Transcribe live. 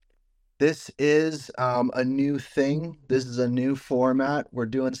This is a new thing. This is a new format. We're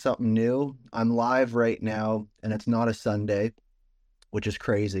doing something new. I'm live right now, and it's not a Sunday, which is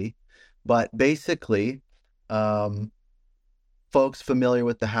crazy. But basically, um, folks familiar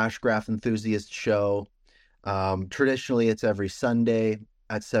with the Hashgraph Enthusiast show, traditionally it's every Sunday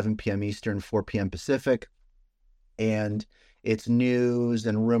at 7 p.m. Eastern, 4 p.m. Pacific. And it's news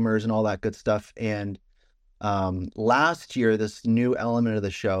and rumors and all that good stuff. And last year, this new element of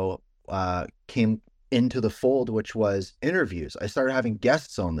the show came into the fold, which was interviews. I started having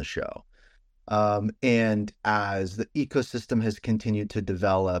guests on the show. And as the ecosystem has continued to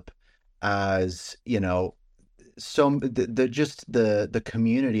develop, as you know, the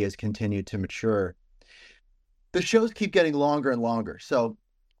community has continued to mature, the shows keep getting longer and longer. So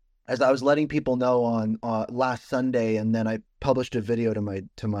as I was letting people know on last Sunday, and then I published a video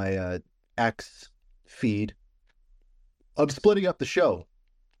to my X feed, I'm splitting up the show.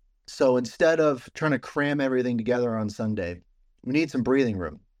 So instead of trying to cram everything together on Sunday, we need some breathing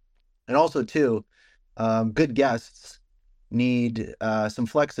room. And also, too, good guests need some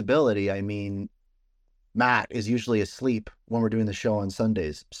flexibility. I mean, Matt is usually asleep when we're doing the show on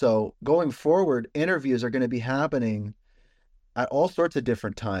Sundays. So going forward, interviews are going to be happening at all sorts of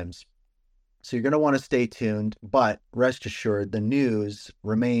different times. So you're going to want to stay tuned, but rest assured, the news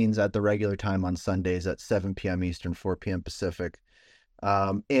remains at the regular time on Sundays at 7 p.m. Eastern, 4 p.m. Pacific.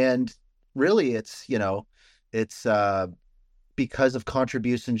 And really, it's because of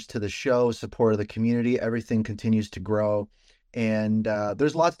contributions to the show, support of the community, everything continues to grow. And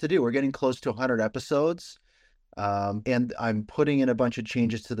there's lots to do. We're getting close to 100 episodes. And I'm putting in a bunch of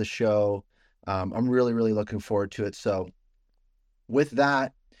changes to the show. I'm really, really looking forward to it. So with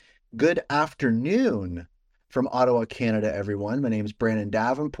that, good afternoon from Ottawa, Canada, everyone. My name is Brandon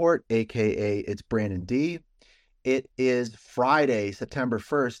Davenport, aka it's Brandon D. It is Friday, September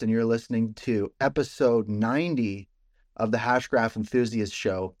 1st, and you're listening to episode 90 of the Hashgraph Enthusiast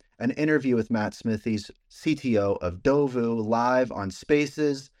Show, an interview with Matt Smithies, CTO of DOVU, live on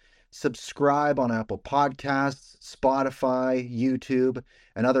Spaces. Subscribe on Apple Podcasts, Spotify, YouTube,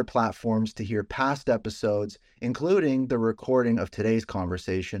 and other platforms to hear past episodes, including the recording of today's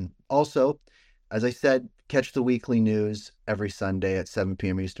conversation. Also, as I said, catch the weekly news every Sunday at 7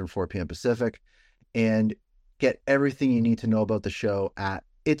 p.m. Eastern, 4 p.m. Pacific, and get everything you need to know about the show at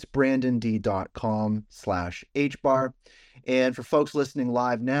itsbrandond.com/hbar. And for folks listening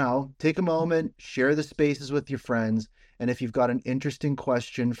live now, take a moment, share the spaces with your friends. And if you've got an interesting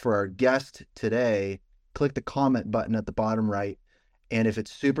question for our guest today, click the comment button at the bottom right. And if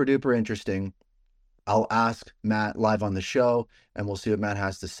it's super duper interesting, I'll ask Matt live on the show, and we'll see what Matt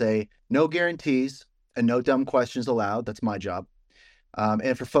has to say. No guarantees and no dumb questions allowed. That's my job.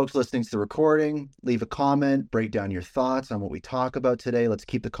 And for folks listening to the recording, leave a comment, break down your thoughts on what we talk about today. Let's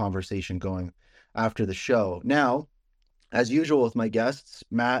keep the conversation going after the show. Now, as usual with my guests,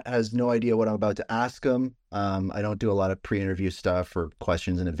 Matt has no idea what I'm about to ask him. I don't do a lot of pre-interview stuff or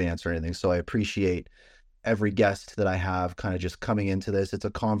questions in advance or anything, so I appreciate every guest that I have kind of just coming into this. It's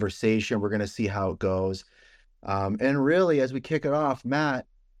a conversation. We're going to see how it goes. And really, as we kick it off, Matt,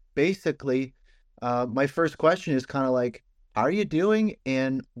 basically, my first question is kind of like, how are you doing?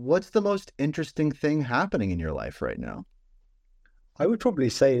 And what's the most interesting thing happening in your life right now? I would probably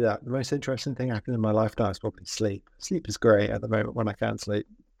say that the most interesting thing happening in my life now is probably sleep. Sleep is great at the moment when I can sleep.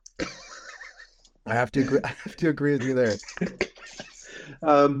 I have to agree with you there.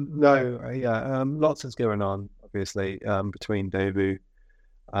 Lots is going on, obviously, between DOVU,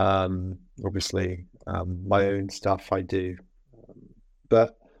 obviously, my own stuff I do.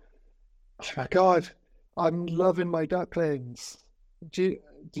 But, oh my God, I'm loving my ducklings. Do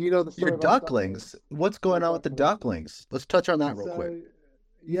you know the story Your ducklings? What's going on with the ducklings? Let's touch on that real quick.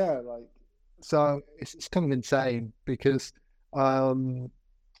 Yeah, so it's kind of insane because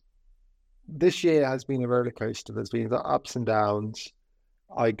this year has been a roller coaster. There's been the ups and downs.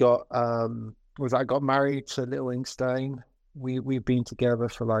 I got married to Little Inkstone. We've been together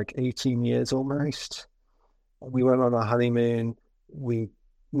for like 18 years almost. We went on a honeymoon. We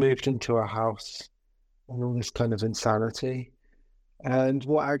moved into a house and all this kind of insanity. And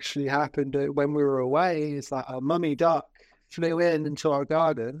what actually happened when we were away is that a mummy duck flew into our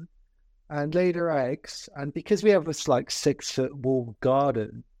garden and laid her eggs. And because we have this like 6-foot walled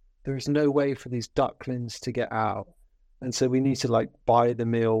garden, there's no way for these ducklings to get out. And so we need to like buy the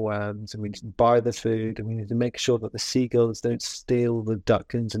mealworms, and we need to buy the food, and we need to make sure that the seagulls don't steal the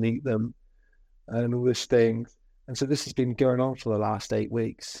ducklings and eat them and all these things. And so this has been going on for the last 8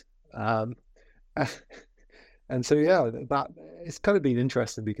 weeks. And so, yeah, that it's kind of been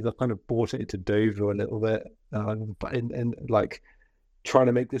interesting because I've kind of bought it into DOVU a little bit, but in like trying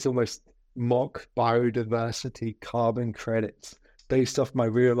to make this almost mock biodiversity carbon credits based off my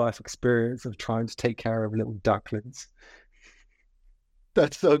real life experience of trying to take care of little ducklings.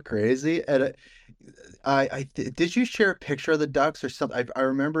 That's so crazy. And did you share a picture of the ducks or something? I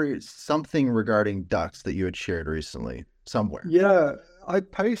remember something regarding ducks that you had shared recently somewhere. Yeah, I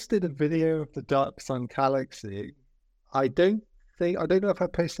posted a video of the ducks on Galaxy. I don't I don't know if I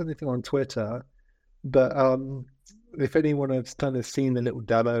posted anything on Twitter, but if anyone has kind of seen the little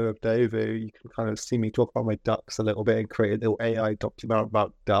demo of DOVU, you can kind of see me talk about my ducks a little bit and create a little AI document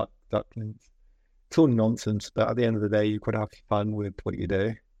about ducklings. It's all nonsense, but at the end of the day, you could have fun with what you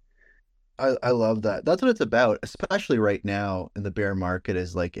do. I love that. That's what it's about, especially right now in the bear market,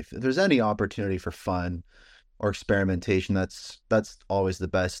 is like if there's any opportunity for fun or experimentation, that's always the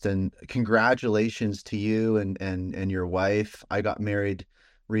best. And congratulations to you and your wife. I got married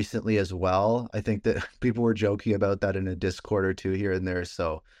recently as well. I think that people were joking about that in a Discord or two here and there.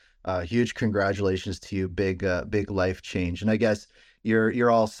 So huge congratulations to you. Big life change. And I guess you're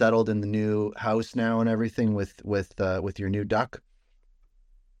all settled in the new house now and everything with your new duck.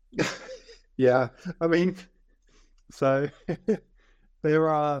 Yeah, I mean, so there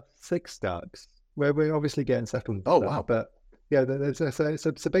are six ducks. We're obviously getting settled and Oh stuff, wow. but yeah,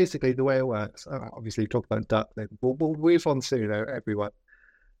 so basically the way it works. Obviously, talk about duck. We'll move on soon, everyone.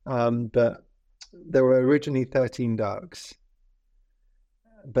 But there were originally 13 ducks,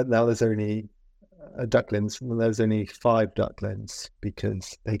 but now there's only ducklings, and there's only five ducklings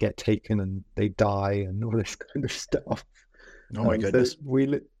because they get taken and they die and all this kind of stuff. Oh my So goodness.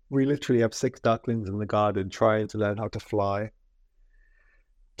 we literally have six ducklings in the garden trying to learn how to fly,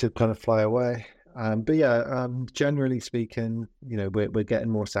 to kind of fly away. But yeah, generally speaking, we're getting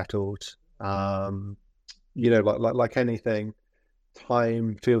more settled. Um, like anything,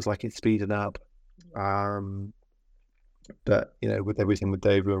 time feels like it's speeding up. Um, but with everything with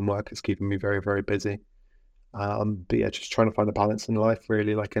David and work, it's keeping me very, very busy. But yeah, just trying to find a balance in life,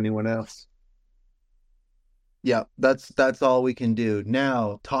 really, like anyone else. Yeah, that's all we can do.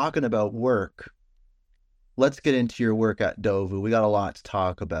 Now, talking about work, let's get into your work at DOVU. We got a lot to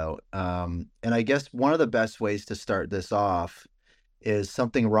talk about. And I guess one of the best ways to start this off is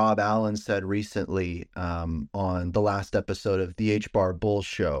something Rob Allen said recently on the last episode of the H Bar Bull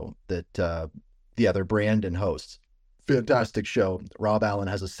show that the other Brandon hosts. Fantastic show. Rob Allen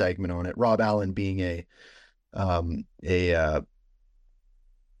has a segment on it. Rob Allen being a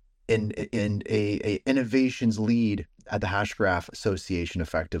in a innovations lead at the Hashgraph Association,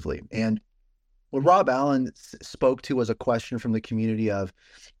 effectively. And what Rob Allen spoke to was a question from the community of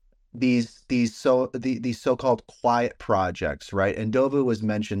these so-called quiet projects, right? And DOVU was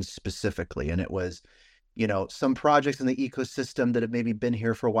mentioned specifically, and it was, some projects in the ecosystem that have maybe been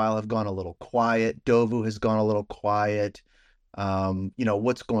here for a while have gone a little quiet. DOVU has gone a little quiet.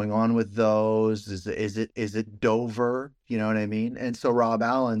 What's going on with those? Is it Dover? You know what I mean? And so Rob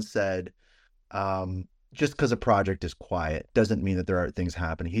Allen said, just because a project is quiet doesn't mean that there aren't things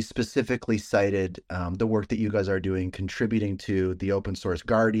happening. He specifically cited the work that you guys are doing, contributing to the open source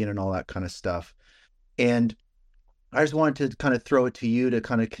Guardian and all that kind of stuff. And I just wanted to kind of throw it to you to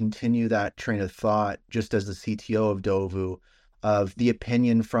kind of continue that train of thought, just as the CTO of DOVU, of the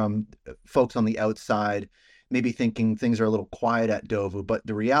opinion from folks on the outside, maybe thinking things are a little quiet at DOVU. But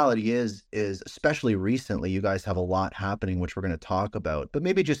the reality is especially recently, you guys have a lot happening, which we're going to talk about. But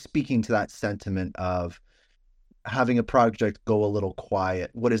maybe just speaking to that sentiment of having a project go a little quiet.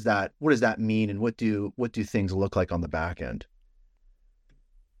 What does that mean, and what do things look like on the back end?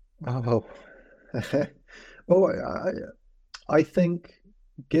 Oh, well, I think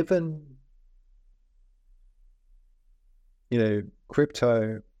given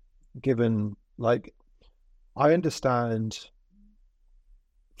crypto, given like I understand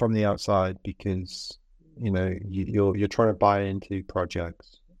from the outside because you're trying to buy into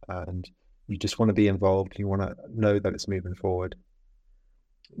projects and you just want to be involved. You want to know that it's moving forward.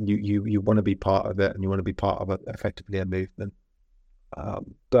 You want to be part of it, and you want to be part of effectively a movement.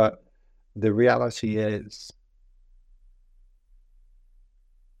 But the reality is,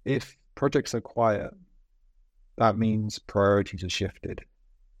 if projects are quiet, that means priorities are shifted.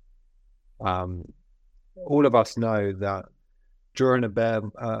 Um, all of us know that during a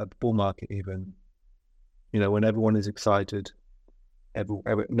bull market, even when everyone is excited,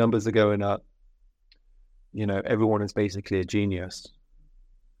 every numbers are going up. Everyone is basically a genius.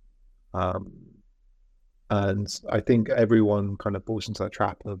 Um, and I think everyone kind of falls into that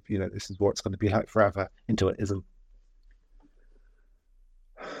trap of this is what's going to be like forever until it isn't.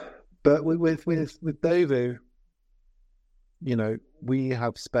 But with DOVU, we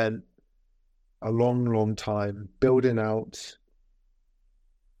have spent a long, long time building out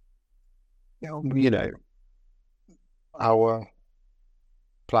you know, our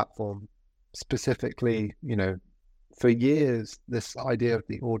platform specifically, for years, this idea of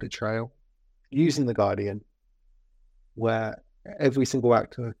the audit trail using the Guardian, where every single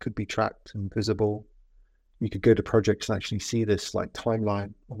actor could be tracked and visible. You could go to projects and actually see this like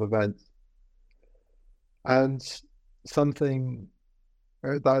timeline of events. And something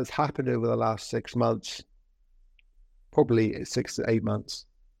that has happened over the last 6 months, probably 6 to 8 months,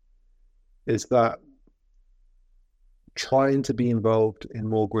 is that trying to be involved in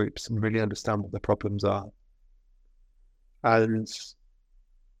more groups and really understand what the problems are. And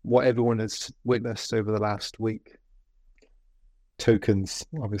what everyone has witnessed over the last week, tokens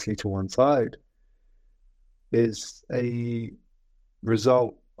obviously to one side, is a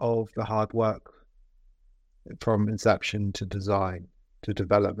result of the hard work from inception to design to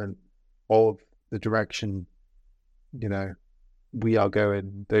development of the direction, we are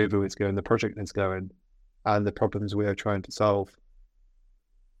going, DOVU is going, the project is going, and the problems we are trying to solve.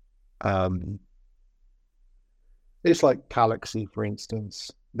 It's like Galaxy, for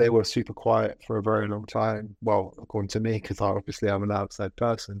instance. They were super quiet for a very long time. Well, according to me, because obviously I'm an outside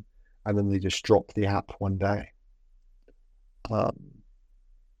person, and then they just dropped the app one day.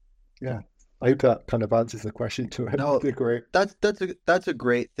 Yeah, I hope that kind of answers the question to a degree. That's a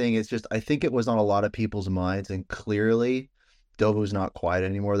great thing. It's just I think it was on a lot of people's minds, and clearly, DOVU's not quiet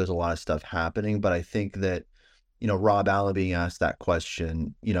anymore. There's a lot of stuff happening, but I think that Rob Allen being asked that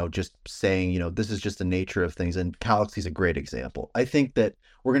question, just saying, this is just the nature of things. And Galaxy's a great example. I think that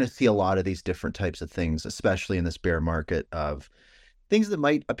we're going to see a lot of these different types of things, especially in this bear market, of things that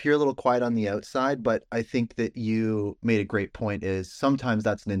might appear a little quiet on the outside. But I think that you made a great point is sometimes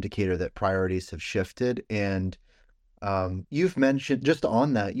that's an indicator that priorities have shifted. And you've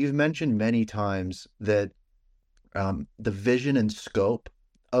mentioned many times that the vision and scope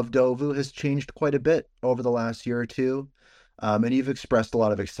of DOVU has changed quite a bit over the last year or two. And you've expressed a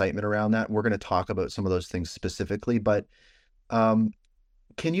lot of excitement around that. We're going to talk about some of those things specifically, but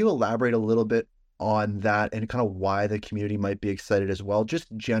can you elaborate a little bit on that and kind of why the community might be excited as well, just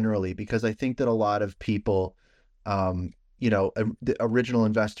generally, because I think that a lot of people, the original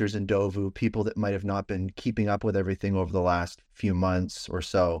investors in DOVU, people that might have not been keeping up with everything over the last few months or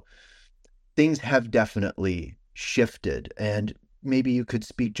so, things have definitely shifted. And maybe you could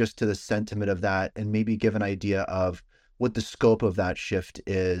speak just to the sentiment of that and maybe give an idea of what the scope of that shift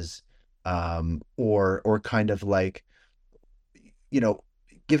is, or kind of like,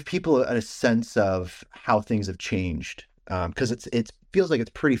 give people a sense of how things have changed, because it feels like it's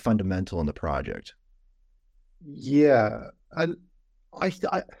pretty fundamental in the project. Yeah, and I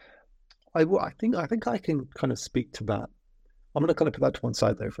think I can kind of speak to that. I'm going to kind of put that to one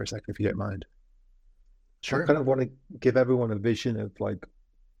side though for a second, if you don't mind. Sure. I kind of want to give everyone a vision of like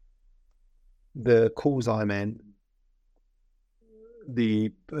the calls I'm in,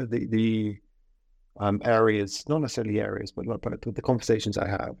 the areas, not necessarily areas, but the conversations I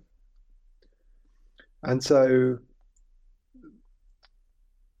have. And so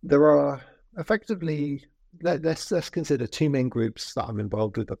there are effectively, let's consider two main groups that I'm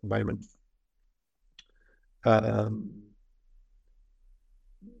involved with at the moment.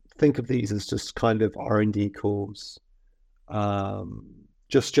 Think of these as just kind of R&D calls,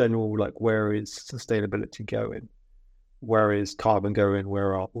 just general, like, where is sustainability going? Where is carbon going? Where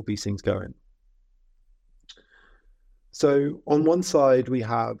are all these things going? So on one side, we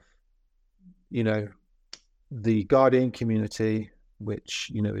have, the Guardian community,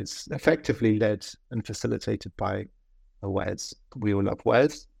 which, is effectively led and facilitated by Wes. We all love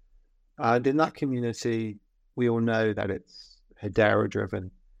Wes. And in that community, we all know that it's Hedera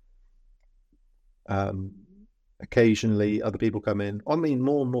driven. Occasionally other people come in. I mean,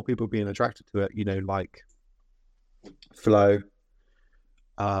 more and more people being attracted to it, like Flow.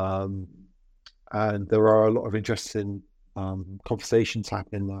 And there are a lot of interesting conversations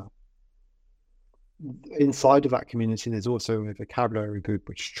happening there. Inside of that community, there's also a vocabulary group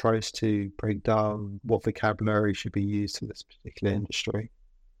which tries to break down what vocabulary should be used for this particular industry.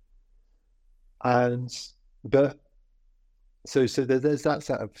 And so there's that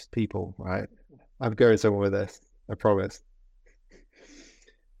set of people, right? I'm going somewhere with this, I promise.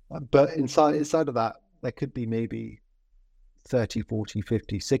 But inside of that, there could be maybe 30, 40,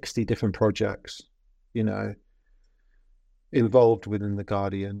 50, 60 different projects, involved within the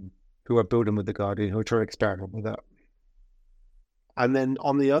Guardian, who are building with the Guardian, who are trying to experiment with it. And then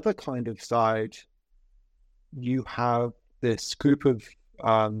on the other kind of side, you have this group of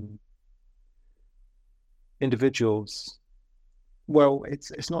individuals. Well,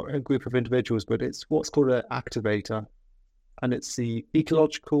 it's not a group of individuals, but it's what's called an activator. and it's the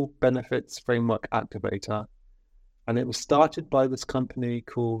Ecological Benefits Framework Activator. And it was started by this company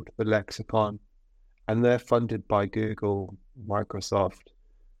called the Lexicon, and they're funded by Google, Microsoft,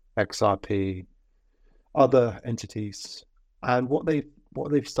 XRP, other entities. And what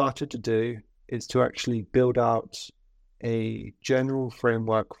they've started to do is to actually build out a general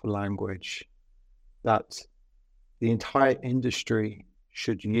framework for language that the entire industry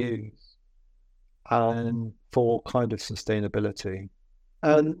should use and for kind of sustainability.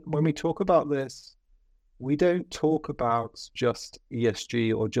 And when we talk about this, we don't talk about just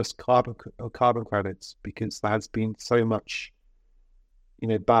ESG or just carbon credits, because there has been so much,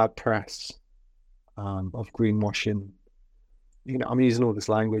 bad press of greenwashing. I'm using all this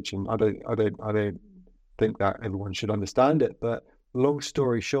language, and I don't think that everyone should understand it. But long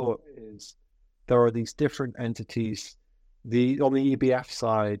story short is there are these different entities. On the EBF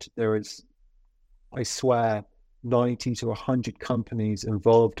side, there is, I swear, 90 to 100 companies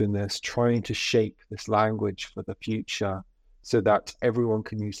involved in this, trying to shape this language for the future so that everyone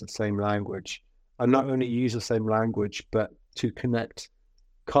can use the same language. And not only use the same language, but to connect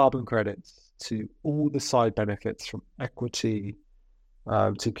carbon credits to all the side benefits, from equity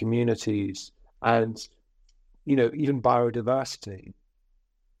to communities, and even biodiversity.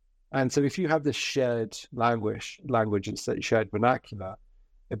 And so if you have this shared language and shared vernacular,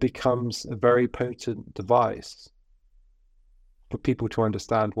 it becomes a very potent device for people to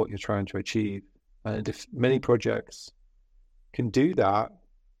understand what you're trying to achieve. And if many projects can do that,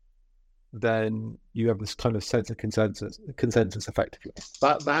 then you have this kind of sense of consensus effectively.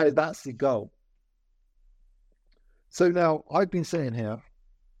 That's the goal. So now I've been saying here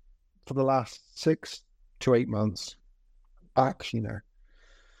for the last 6 to 8 months, back,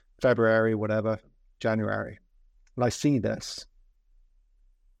 February, whatever, January, and I see this.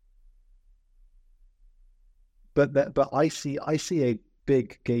 But I see a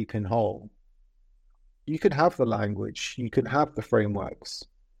big gaping hole. You can have the language, you can have the frameworks,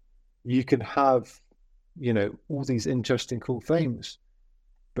 you can have, all these interesting, cool things.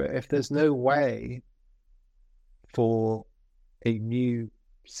 But if there's no way for a new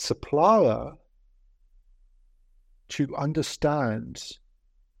supplier to understand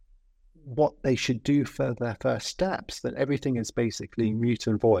what they should do for their first steps, then everything is basically mute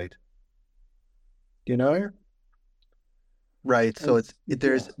and void. Right. So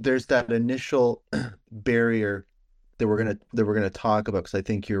there's that initial barrier that we're gonna talk about, because I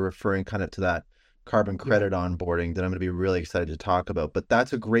think you're referring kind of to that carbon credit onboarding that I'm going to be really excited to talk about. But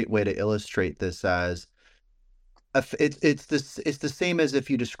that's a great way to illustrate this as it's the same as if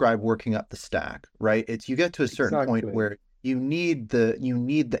you describe working up the stack, right? It's you get to a certain point where you need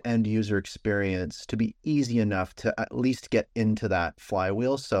the end user experience to be easy enough to at least get into that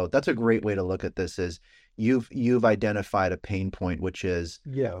flywheel. So that's a great way to look at this, is you've identified a pain point, which is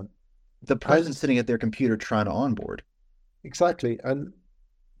the person sitting at their computer trying to onboard. Exactly. And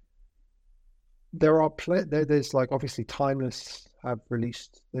there's like, obviously Timeless have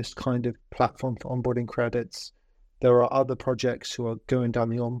released this kind of platform for onboarding credits. There are other projects who are going down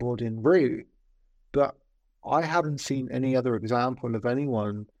the onboarding route, but I haven't seen any other example of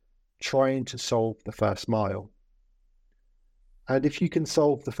anyone trying to solve the first mile. And if you can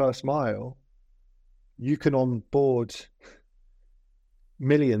solve the first mile, you can onboard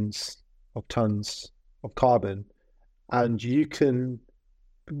millions of tons of carbon, and you can,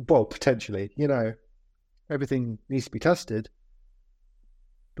 well, potentially, everything needs to be tested,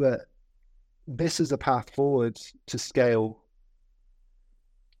 but this is a path forward to scale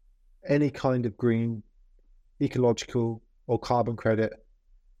any kind of green, ecological, or carbon credit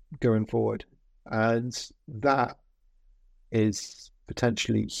going forward. And that is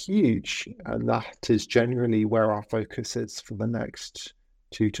potentially huge. And that is generally where our focus is for the next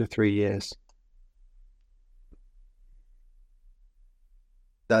 2 to 3 years.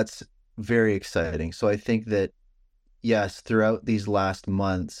 That's very exciting. So I think that, yes, throughout these last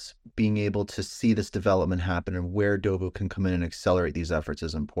months, being able to see this development happen and where DOVU can come in and accelerate these efforts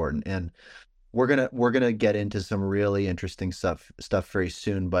is important. And we're gonna get into some really interesting stuff very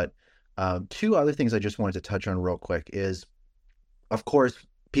soon. But 2 other things I just wanted to touch on real quick is, of course,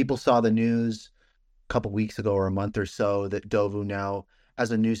 people saw the news a couple weeks ago or a month or so that DOVU now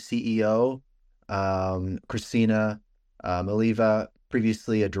has a new CEO, Christina Maliva,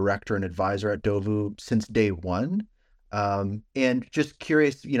 previously a director and advisor at DOVU since day one. And just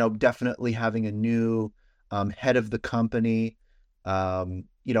curious, definitely having a new head of the company.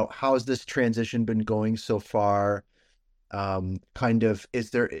 How's this transition been going so far? Kind of,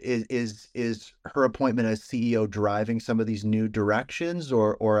 is her appointment as CEO driving some of these new directions,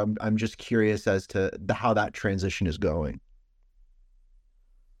 or I'm just curious as to how that transition is going.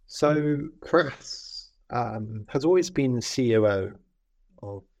 So Chris has always been the COO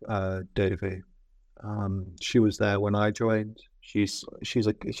of DOVU. She was there when I joined. She's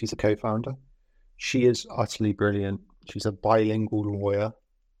a co-founder. She is utterly brilliant. She's a bilingual lawyer.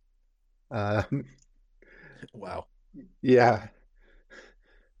 Um, Wow. yeah,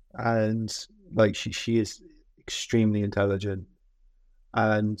 and like she is extremely intelligent.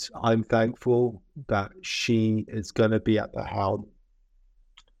 And I'm thankful that she is going to be at the helm.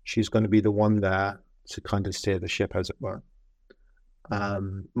 She's going to be the one there to kind of steer the ship, as it were.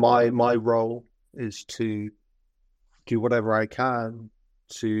 My role is to do whatever I can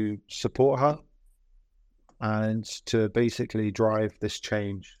to support her and to basically drive this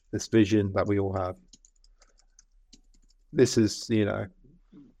change, this vision that we all have. This is,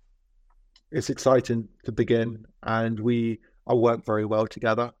 it's exciting to begin, and I work very well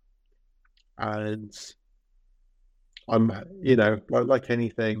together. And I'm, like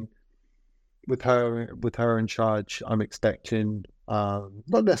anything, with her in charge, I'm expecting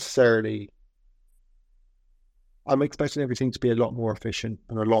not necessarily. I'm expecting everything to be a lot more efficient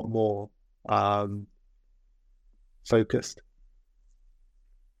and a lot more focused.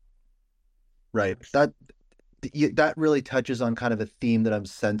 Right. That really touches on kind of a theme that I'm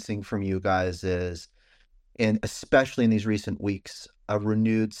sensing from you guys is, and especially in these recent weeks, a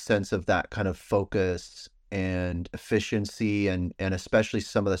renewed sense of that kind of focus and efficiency, and especially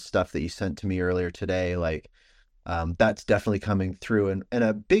some of the stuff that you sent to me earlier today, like that's definitely coming through. And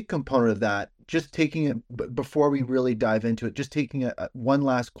a big component of that, just taking it before we really dive into it, just taking one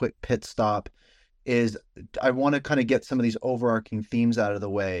last quick pit stop is I want to kind of get some of these overarching themes out of the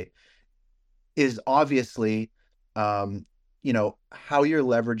way. Is obviously, how you're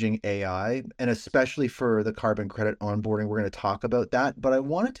leveraging AI, and especially for the carbon credit onboarding, we're going to talk about that. But I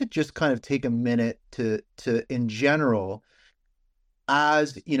wanted to just kind of take a minute to in general,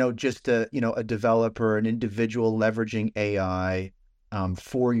 as just a developer, an individual leveraging AI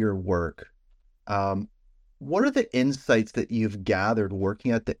for your work. What are the insights that you've gathered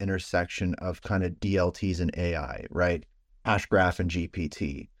working at the intersection of kind of DLTs and AI, right? Hashgraph and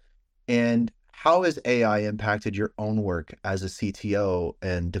GPT. And how has AI impacted your own work as a CTO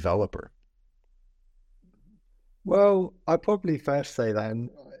and developer? Well, I probably first say then,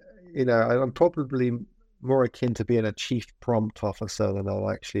 I'm probably more akin to being a chief prompt officer than I'm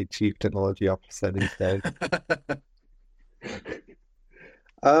actually chief technology officer these days.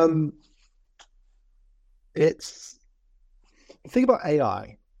 um, it's the thing about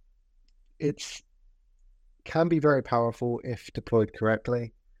AI. It's can be very powerful if deployed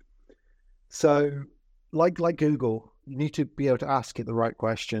correctly. So, like Google, you need to be able to ask it the right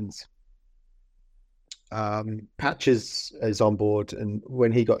questions. Patches is on board, and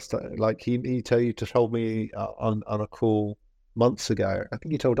when he got started, like he told me on a call months ago. I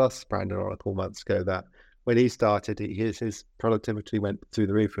think he told us, Brandon, on a call months ago, that when he started, his productivity went through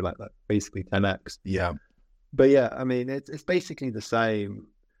the roof for like that, basically 10x. Yeah. But yeah, I mean, it's basically the same.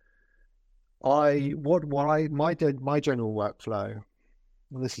 My general workflow,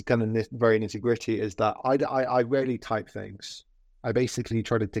 and this is kind of very nitty gritty, is that I rarely type things. I basically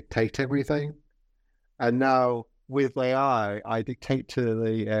try to dictate everything. And now with AI, I dictate to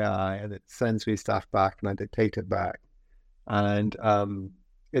the AI and it sends me stuff back and I dictate it back. And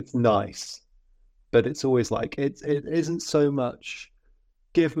it's nice, but it's always like, it isn't so much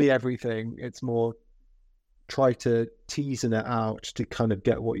give me everything. It's more try to teasing it out to kind of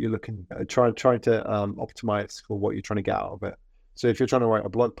get what you're looking at, try to optimize for what you're trying to get out of it. So if you're trying to write a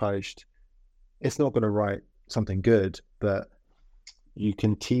blog post, it's not going to write something good, but you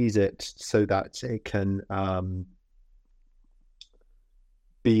can tease it so that it can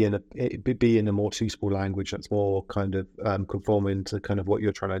be in a more suitable language that's more kind of conforming to kind of what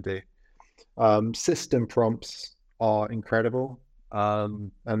you're trying to do. System prompts are incredible,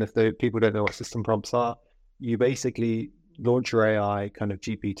 and if the people don't know what system prompts are, you basically launch your AI kind of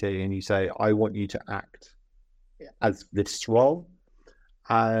GPT and you say, I want you to act as this role.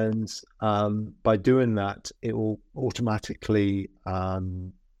 And by doing that, it will automatically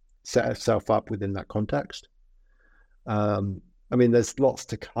set itself up within that context. I mean, there's lots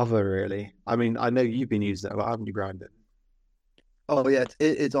to cover, really. I mean, I know you've been using it, but haven't you, Brandon? Oh yeah,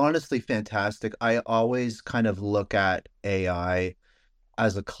 it's honestly fantastic. I always kind of look at AI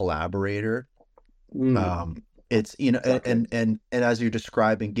as a collaborator. It's Exactly. and as you're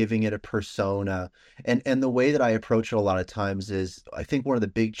describing, giving it a persona, and the way that I approach it a lot of times is, I think one of the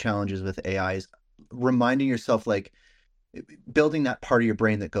big challenges with AI is reminding yourself, like, building that part of your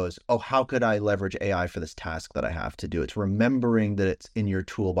brain that goes, oh, how could I leverage AI for this task that I have to do? It's remembering that it's in your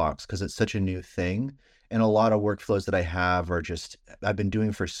toolbox because it's such a new thing. And a lot of workflows that I have are just, I've been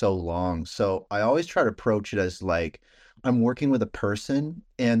doing for so long. So I always try to approach it as like, I'm working with a person,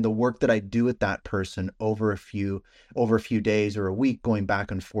 and the work that I do with that person over a few days or a week, going back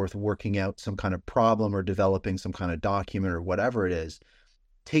and forth, working out some kind of problem or developing some kind of document or whatever it is,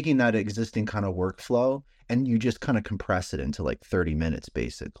 taking that existing kind of workflow and you just kind of compress it into like 30 minutes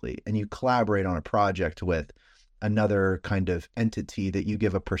basically. And you collaborate on a project with another kind of entity that you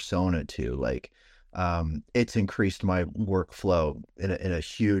give a persona to. Like, it's increased my workflow in a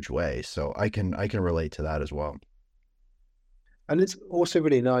huge way. So I can relate to that as well. And it's also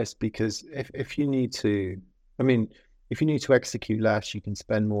really nice because if you need to, I mean, if you need to execute less, you can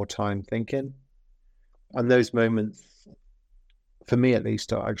spend more time thinking. And those moments, for me at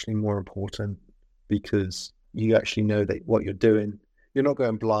least, are actually more important because you actually know that what you're doing, you're not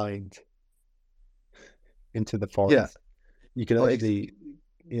going blind into the Yeah. forest. You can Oh, actually,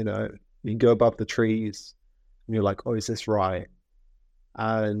 you know, you can go above the trees and you're like, oh, is this right?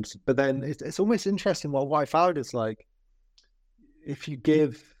 And but then it's almost interesting. What I found is like if you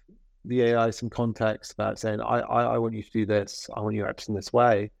give the AI some context about saying, I want you to do this, I want you to act in this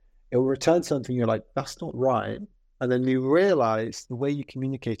way, it will return something you're like, that's not right. And then you realize the way you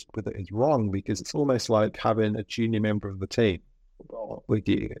communicated with it is wrong because it's almost like having a junior member of the team with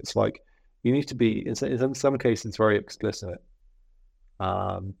you. It's like you need to be, in some cases, very explicit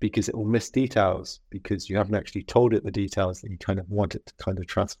because it will miss details because you haven't actually told it the details that you kind of want it to kind of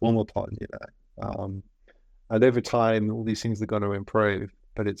transform upon, you know. And over time, all these things are going to improve.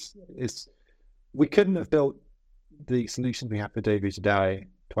 But it's we couldn't have built the solutions we have for DOVU today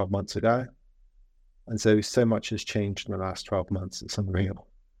 12 months ago. And so much has changed in the last 12 months. It's unreal.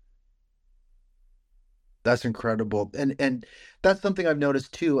 that's incredible. And that's something I've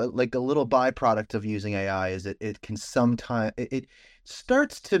noticed too, like a little byproduct of using AI is it can sometimes it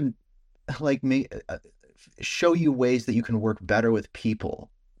starts to like show you ways that you can work better with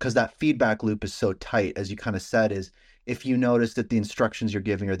people, because that feedback loop is so tight, as you kind of said, is if you notice that the instructions you're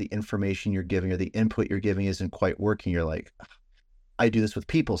giving or the information you're giving or the input you're giving isn't quite working, you're like, I do this with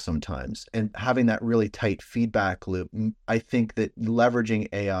people sometimes. And having that really tight feedback loop, I think that leveraging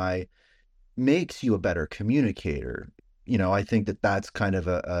AI makes you a better communicator. I think that that's kind of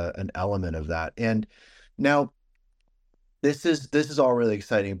an element of that. And now this is all really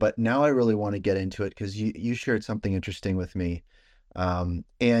exciting, but now I really want to get into it because you shared something interesting with me.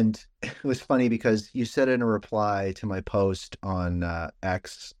 And it was funny because you said in a reply to my post on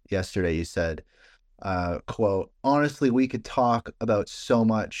X yesterday, you said, quote, honestly, we could talk about so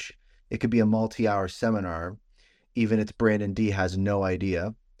much. It could be a multi-hour seminar. Even its Brandon D has no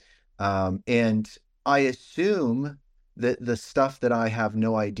idea. And I assume that the stuff that I have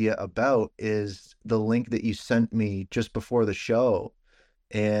no idea about is the link that you sent me just before the show.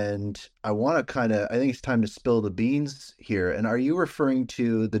 And I think it's time to spill the beans here. And are you referring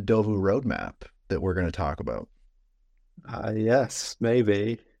to the DOVU roadmap that we're going to talk about? Yes,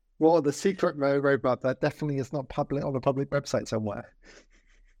 maybe. Well, the secret roadmap that definitely is not public on a public website somewhere.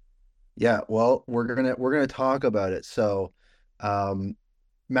 Yeah, well, we're gonna talk about it. So, um,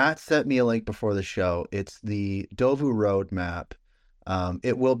 Matt sent me a link before the show. It's the DOVU roadmap.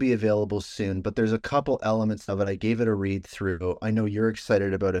 It will be available soon, but there's a couple elements of it. I gave it a read through. I know you're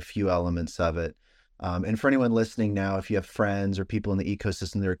excited about a few elements of it. And for anyone listening now, if you have friends or people in the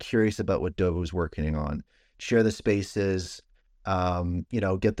ecosystem that are curious about what DOVU is working on, share the spaces.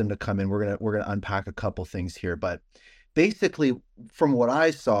 Get them to come in. We're gonna unpack a couple things here, but basically, from what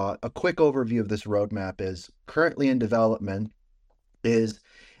I saw, a quick overview of this roadmap is currently in development is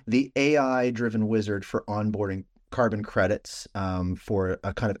the AI-driven wizard for onboarding carbon credits, for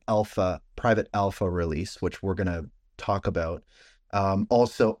a kind of private alpha release, which we're going to talk about.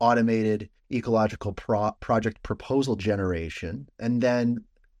 Also, automated ecological project proposal generation, and then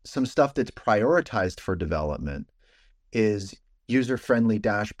some stuff that's prioritized for development is user-friendly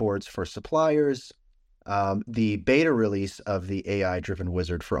dashboards for suppliers, the beta release of the AI-driven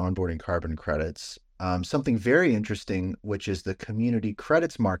wizard for onboarding carbon credits, something very interesting, which is the community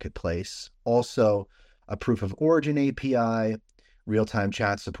credits marketplace, also a proof of origin API, real-time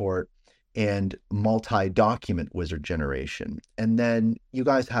chat support, and multi-document wizard generation. And then you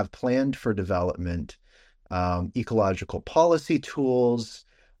guys have planned for development ecological policy tools,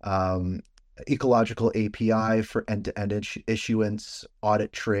 um, ecological API for end-to-end issuance,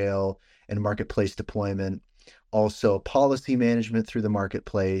 audit trail, and marketplace deployment. Also, policy management through the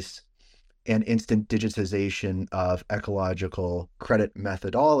marketplace and instant digitization of ecological credit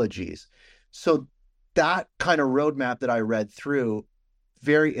methodologies. So that kind of roadmap that I read through,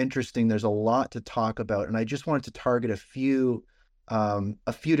 very interesting. There's a lot to talk about, and I just wanted to target a few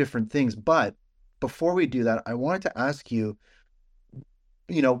different things. But before we do that, I wanted to ask you,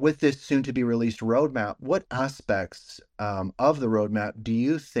 with this soon to be released roadmap, what aspects of the roadmap do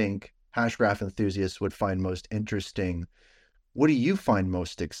you think Hashgraph enthusiasts would find most interesting? What do you find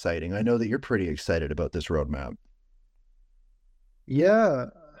most exciting? I know that you're pretty excited about this roadmap. Yeah,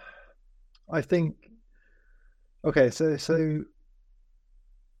 I think okay, so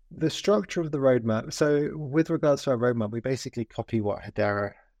the structure of the roadmap. So with regards to our roadmap, we basically copy what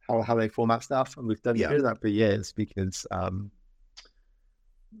Hedera how they format stuff, and we've been Yeah. doing that for years because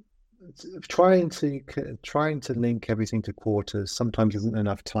trying to link everything to quarters sometimes isn't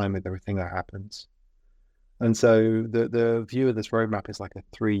enough time with everything that happens. And so the view of this roadmap is like a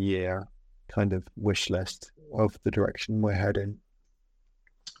 3-year kind of wish list of the direction we're heading.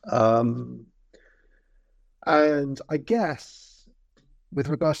 Um, and I guess with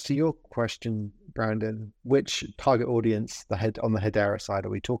regards to your question, Brandon, which target audience on the Hedera side, are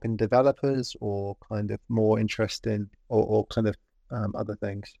we talking developers or kind of more interesting or kind of other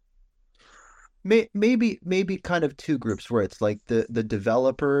things? Maybe kind of two groups where it's like the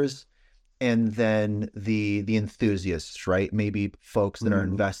developers and then the enthusiasts, right? Maybe folks that are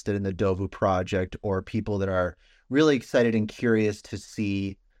Mm. invested in the DOVU project or people that are really excited and curious to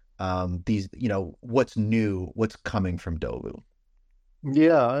see these, what's new, what's coming from DOVU.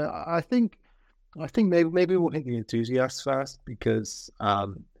 Yeah, I think maybe we'll hit the enthusiasts first because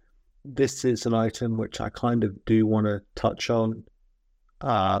this is an item which I kind of do want to touch on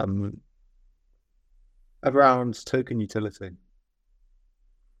um, around token utility.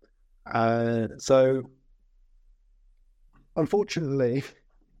 So unfortunately,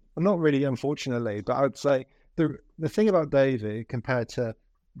 not really unfortunately, but I would say the thing about DOVU compared to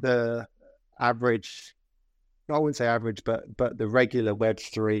the average, I wouldn't say average, but the regular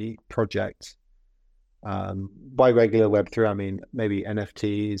Web3 project. By regular Web3, I mean maybe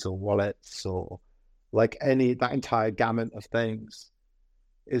NFTs or wallets or like that entire gamut of things,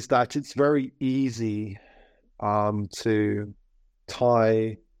 is that it's very easy to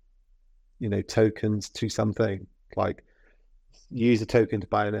tie, tokens to something, like use a token to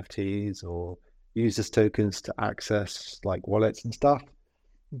buy NFTs or use this tokens to access like wallets and stuff.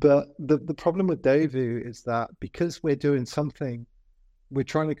 But the problem with DOVU is that because we're trying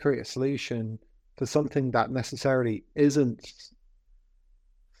to create a solution for something that necessarily isn't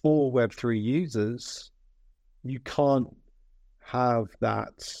for Web3 users, you can't have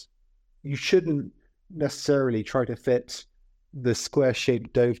that. You shouldn't necessarily try to fit the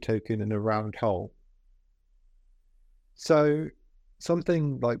square-shaped Dove token in a round hole. So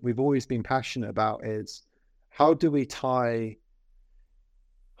something like we've always been passionate about is how do we tie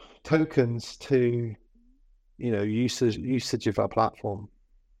tokens to usage of our platform.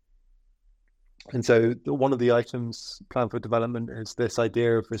 And so one of the items planned for development is this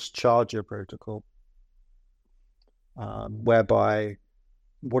idea of this charger protocol, whereby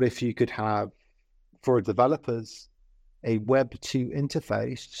what if you could have, for developers, a Web 2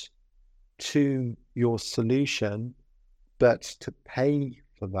 interface to your solution, but to pay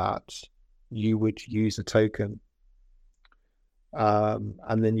for that, you would use a token.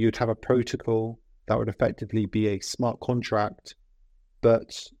 And then you'd have a protocol that would effectively be a smart contract,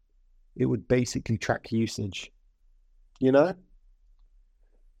 but it would basically track usage, you know?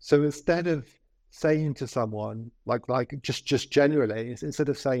 So instead of saying to someone, like just generally, instead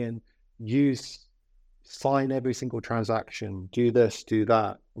of saying, sign every single transaction, do this, do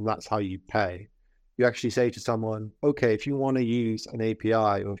that, and that's how you pay, you actually say to someone, okay, if you want to use an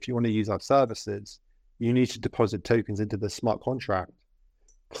API or if you want to use our services, you need to deposit tokens into the smart contract.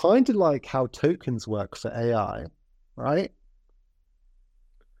 Kind of like how tokens work for AI, right?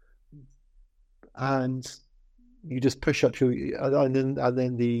 And you just push up your, and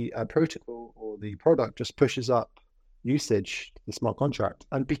then the protocol or the product just pushes up usage to the smart contract.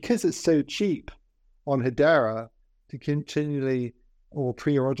 And because it's so cheap on Hedera to continually or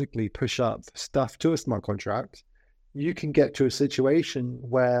periodically push up stuff to a smart contract, you can get to a situation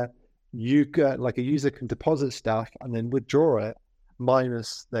where you get like a user can deposit stuff and then withdraw it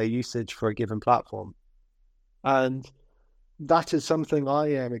minus their usage for a given platform. And that is something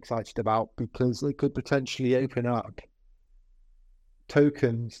I am excited about because it could potentially open up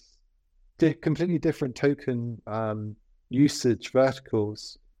tokens, completely different token usage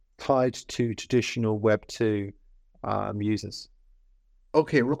verticals tied to traditional Web 2 users.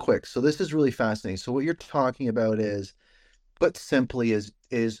 Okay, real quick. So this is really fascinating. So what you're talking about is, but simply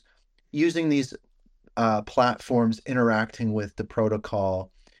is using these platforms interacting with the protocol.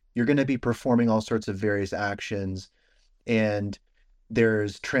 You're going to be performing all sorts of various actions, and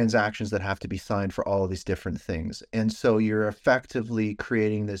there's transactions that have to be signed for all of these different things. And so you're effectively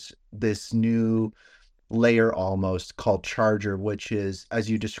creating this new layer almost called charger, which is, as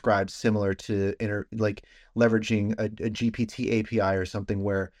you described, similar to like leveraging a GPT API or something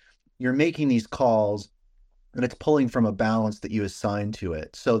where you're making these calls and it's pulling from a balance that you assign to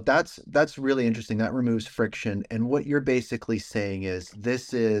it. So that's really interesting. That removes friction. And what you're basically saying is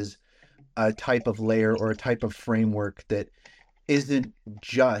this is a type of layer or a type of framework that isn't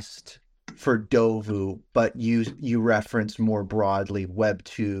just for DOVU, but you reference more broadly Web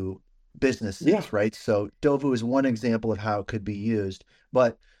 2 businesses, Yeah. right? So DOVU is one example of how it could be used,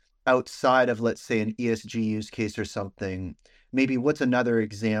 but outside of, let's say, an ESG use case or something, maybe what's another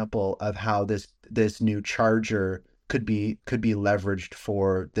example of how this new charger could be leveraged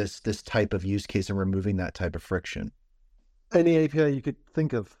for this type of use case and removing that type of friction? Any API you could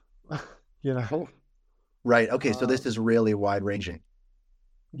think of, you know. Right. Okay. So this is really wide ranging.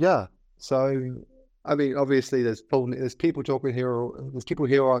 Yeah. So, I mean, obviously, there's people talking here. There's people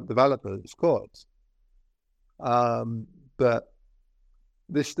here who aren't developers, of course. But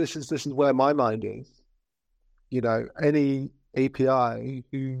this is where my mind is. You know, any API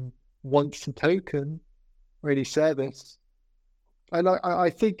who wants to token or any service, and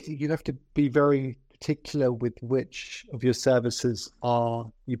I think you have to be very particular with which of your services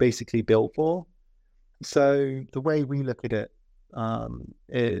are you basically built for. So the way we look at it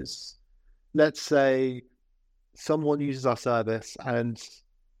is, let's say someone uses our service and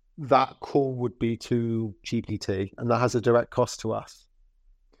that call would be to GPT and that has a direct cost to us.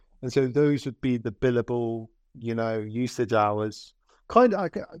 And so those would be the billable, usage hours. Kind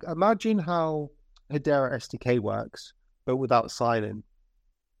of, imagine how Hedera SDK works, but without signing,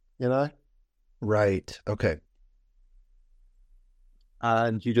 Right. Okay.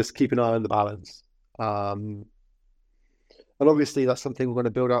 And you just keep an eye on the balance. And obviously that's something we're going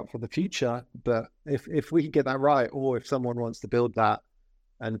to build up for the future. But if we can get that right, or if someone wants to build that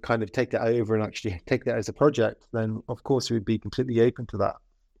and kind of take that over and actually take that as a project, then of course we'd be completely open to that,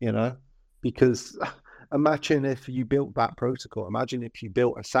 because imagine if you built that protocol. Imagine if you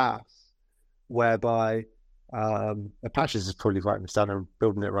built a SaaS whereby Apache's is probably writing this down and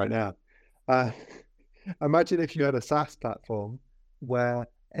building it right now. Imagine if you had a SaaS platform where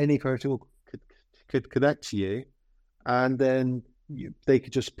any protocol could connect to you, and then they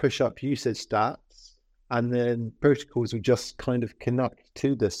could just push up usage stats, and then protocols would just kind of connect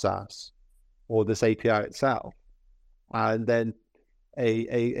to this SaaS or this API itself. And then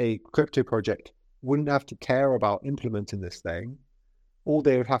a crypto project wouldn't have to care about implementing this thing. All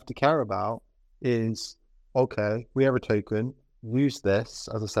they would have to care about is, okay, we have a token, use this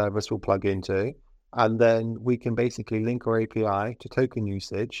as a service we'll plug into, and then we can basically link our API to token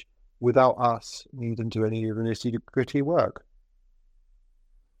usage without us needing to do any of the nitty-gritty work.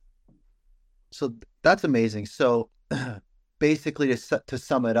 So that's amazing. So basically, to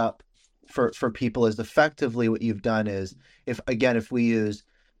sum it up for people, is effectively what you've done is, if we use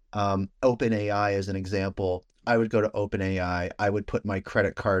OpenAI as an example, I would go to OpenAI, I would put my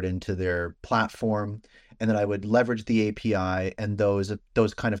credit card into their platform, and then I would leverage the API, and those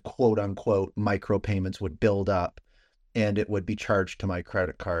kind of quote unquote micropayments would build up, and it would be charged to my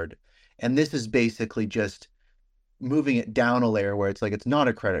credit card. And this is basically just moving it down a layer where it's like, it's not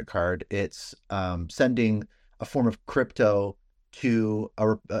a credit card. It's sending a form of crypto to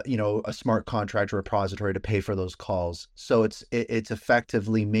a smart contract repository to pay for those calls. So it's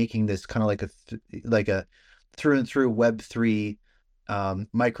effectively making this kind of like a through and through Web3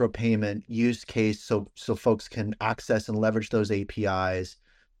 micropayment use case. So folks can access and leverage those APIs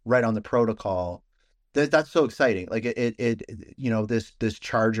right on the protocol. That's so exciting. Like this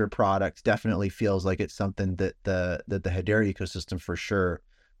charger product definitely feels like it's something that the Hedera ecosystem for sure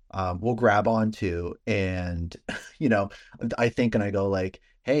will grab onto. And I think, and I go like,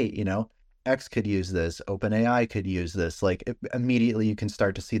 hey, X could use this, OpenAI could use this. Like immediately you can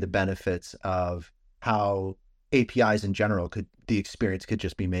start to see the benefits of how APIs in general the experience could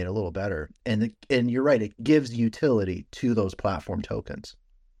just be made a little better. And you're right, it gives utility to those platform tokens.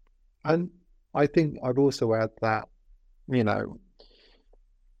 And I think I'd also add that,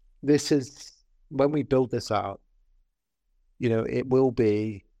 this is, when we build this out, it will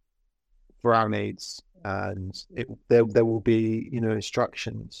be for our needs, and there will be,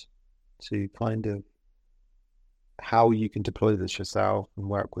 instructions to kind of how you can deploy this yourself and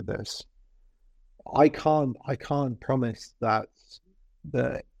work with this. I can't promise that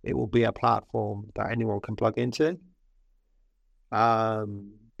it will be a platform that anyone can plug into.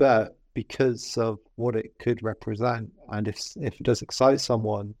 But because of what it could represent, and if it does excite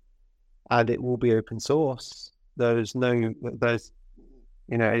someone, and it will be open source, there's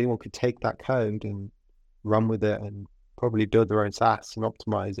anyone could take that code and run with it and probably build their own SaaS and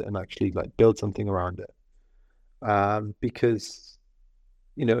optimize it and actually like build something around it. Because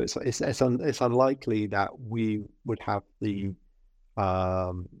it's unlikely that we would have the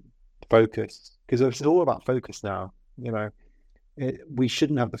focus, because it's all about focus now. We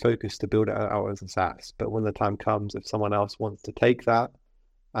shouldn't have the focus to build it out as a SaaS, but when the time comes, if someone else wants to take that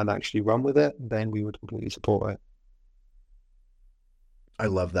and actually run with it, then we would completely support it. I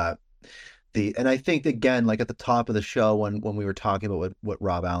love that. And I think again, like at the top of the show, when we were talking about what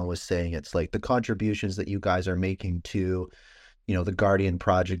Rob Allen was saying, it's like the contributions that you guys are making to, the Guardian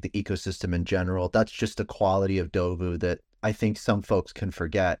project, the ecosystem in general. That's just the quality of DOVU that I think some folks can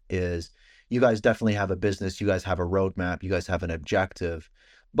forget. Is you guys definitely have a business, you guys have a roadmap, you guys have an objective,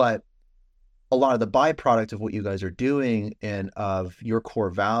 but a lot of the byproduct of what you guys are doing and of your core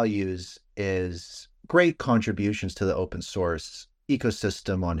values is great contributions to the open source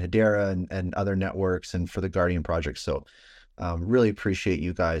ecosystem on Hedera and other networks and for the Guardian project. So really appreciate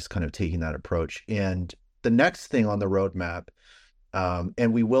you guys kind of taking that approach. And the next thing on the roadmap,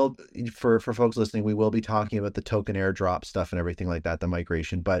 and we will, for folks listening, we will be talking about the token airdrop stuff and everything like that, the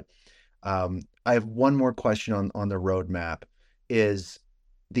migration. But I have one more question on the roadmap, is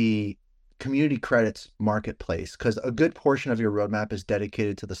the community credits marketplace, because a good portion of your roadmap is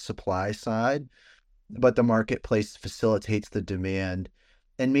dedicated to the supply side, but the marketplace facilitates the demand.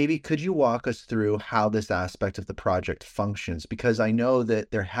 And maybe could you walk us through how this aspect of the project functions? Because I know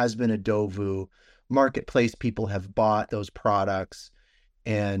that there has been a DOVU marketplace, people have bought those products,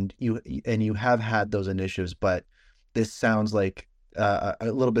 and you have had those initiatives, but this sounds like a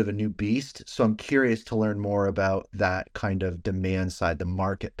little bit of a new beast. So I'm curious to learn more about that kind of demand side, the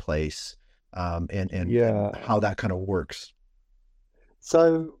marketplace, and how that kind of works.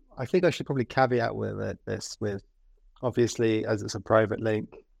 So I think I should probably caveat this with, obviously, as it's a private link,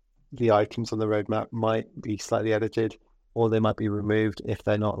 the items on the roadmap might be slightly edited, or they might be removed if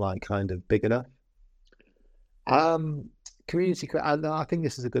they're not like kind of big enough. Community credit, and I think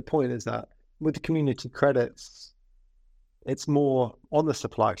this is a good point, is that with the community credits, it's more on the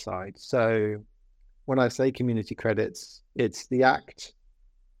supply side. So when I say community credits, it's the act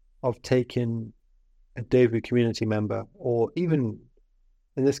of taking a DOVU community member, or even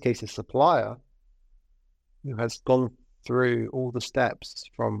in this case, a supplier who has gone through all the steps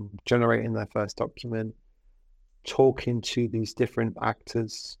from generating their first document, talking to these different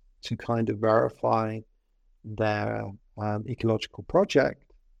actors to kind of verify their ecological project,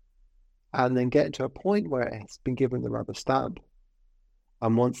 and then get to a point where it's been given the rubber stamp.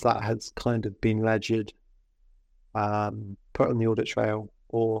 And once that has kind of been ledgered, put on the audit trail,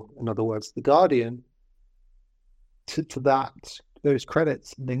 or in other words, the Guardian, to that, those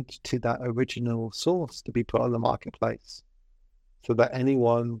credits linked to that original source to be put on the marketplace, so that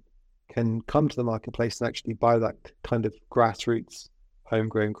anyone can come to the marketplace and actually buy that kind of grassroots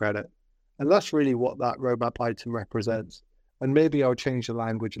homegrown credit. And that's really what that roadmap item represents. And maybe I'll change the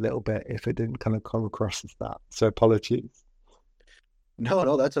language a little bit if it didn't kind of come across as that. So apologies.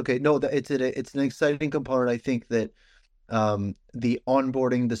 No, that's okay. No, it's an exciting component. I think that the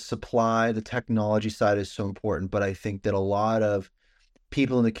onboarding, the supply, the technology side is so important, but I think that a lot of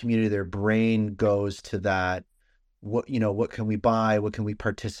people in the community, their brain goes to that. What can we buy? What can we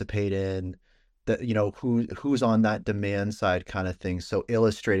participate in? That, who's on that demand side kind of thing. So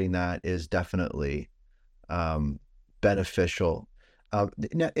illustrating that is definitely beneficial.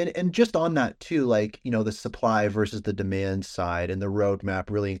 And just on that too, like, the supply versus the demand side, and the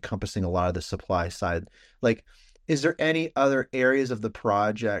roadmap really encompassing a lot of the supply side. Like, is there any other areas of the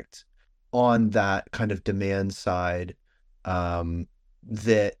project on that kind of demand side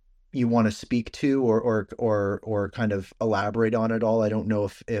that you want to speak to, or kind of elaborate on at all? I don't know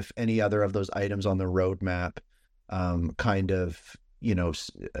if any other of those items on the roadmap kind of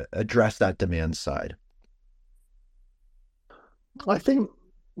address that demand side. I think,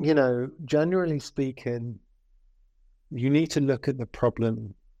 generally speaking, you need to look at the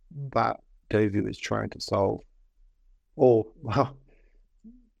problem that DOVU is trying to solve. Or, well,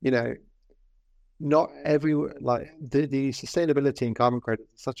 not every, like the sustainability and carbon credit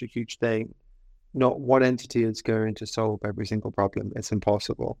is such a huge thing. Not one entity is going to solve every single problem. It's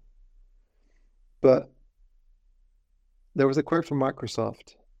impossible. But there was a quote from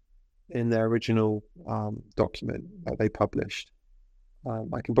Microsoft in their original document that they published.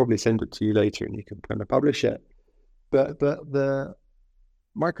 I can probably send it to you later, and you can kind of publish it. But the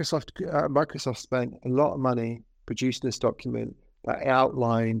Microsoft spent a lot of money producing this document that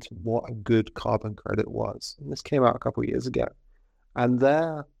outlined what a good carbon credit was. And this came out a couple of years ago. And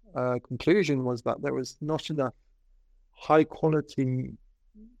their conclusion was that there was not enough high quality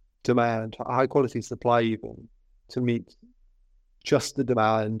demand, high quality supply even, to meet just the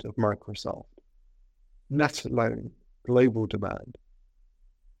demand of Microsoft, let alone global demand.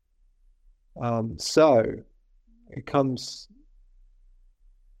 So it comes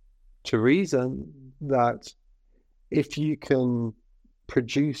to reason that if you can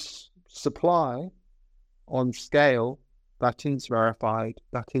produce supply on scale that is verified,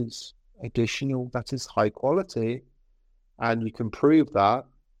 that is additional, that is high quality, and you can prove that,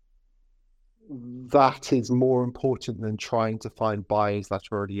 that is more important than trying to find buyers that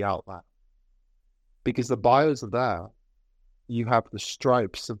are already out there. Because the buyers are there. You have the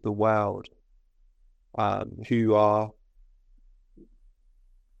Stripes of the world who are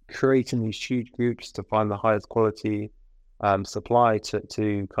creating these huge groups to find the highest quality supply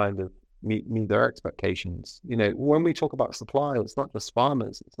to kind of meet their expectations. You know, when we talk about supply, it's not just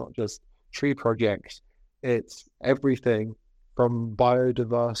farmers, it's not just tree projects, it's everything from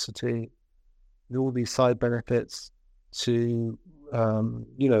biodiversity and all these side benefits to,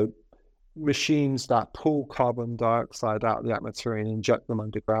 you know, machines that pull carbon dioxide out of the atmosphere and inject them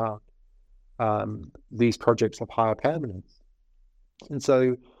underground. These projects have higher permanence. And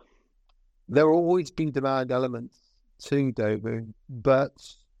so there will always be demand elements to DOVU, but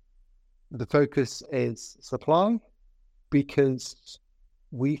the focus is supply, because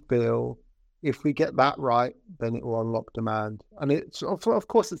we feel if we get that right, then it will unlock demand. And it's, of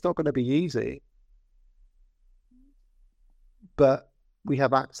course, it's not going to be easy, but we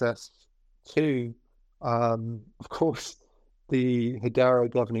have access to, of course, the Hedera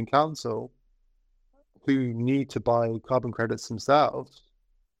Governing Council, who need to buy carbon credits themselves.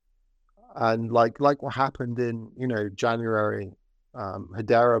 And like what happened in, you know, January,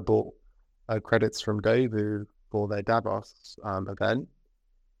 Hedera bought credits from DOVU for their Davos event,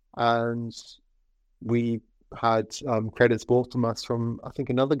 and we had credits bought from us from, I think,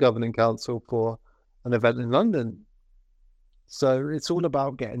 another governing council for an event in London. So it's all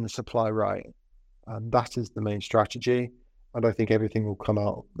about getting the supply right, and that is the main strategy. And I think everything will come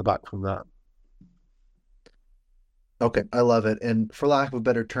out the back from that. Okay, I love it. And for lack of a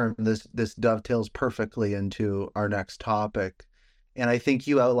better term, this dovetails perfectly into our next topic. And I think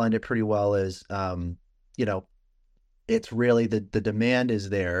you outlined it pretty well as, you know, it's really the demand is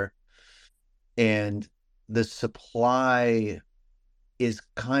there and the supply is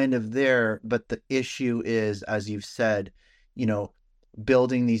kind of there, but the issue is, as you've said, you know,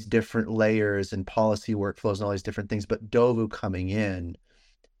 building these different layers and policy workflows and all these different things, but DOVU coming in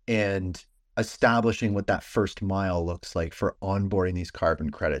and establishing what that first mile looks like for onboarding these carbon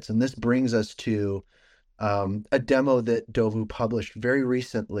credits. And this brings us to a demo that DOVU published very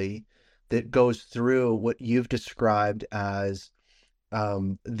recently that goes through what you've described as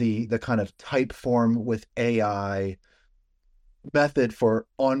the kind of type form with AI method for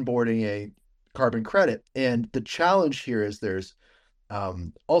onboarding a carbon credit. And the challenge here is there's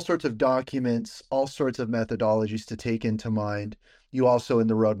all sorts of documents, all sorts of methodologies to take into mind. You also in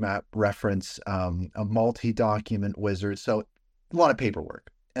the roadmap reference a multi-document wizard. So a lot of paperwork.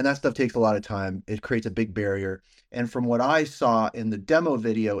 And that stuff takes a lot of time. It creates a big barrier. And from what I saw in the demo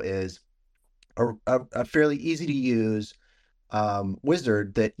video is a fairly easy to use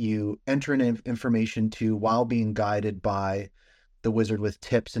wizard that you enter in information to while being guided by the wizard with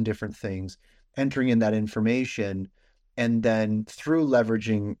tips and different things, entering in that information, and then through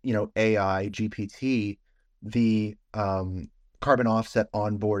leveraging, you know, AI, GPT, the carbon offset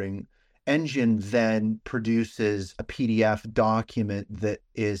onboarding engine then produces a PDF document that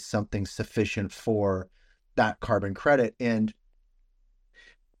is something sufficient for that carbon credit. And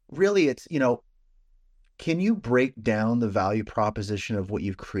really it's, you know, can you break down the value proposition of what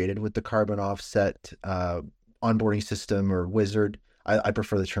you've created with the carbon offset onboarding system or wizard? I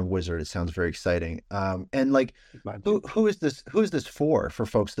prefer the term wizard. It sounds very exciting. And like, who is this for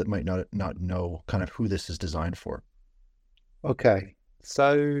folks that might not know kind of who this is designed for? Okay,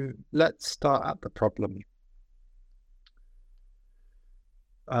 so let's start at the problem.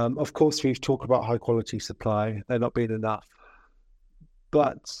 Of course, we've talked about high quality supply, there not being enough.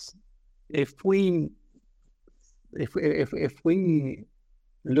 But if we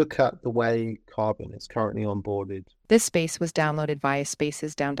look at the way carbon is currently onboarded. This space was downloaded via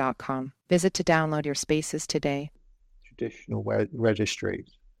spacesdown.com. Visit to download your spaces today. Traditional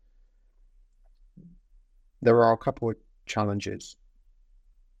registries. There are a couple of challenges.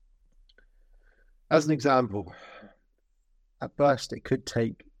 As an example, at first it could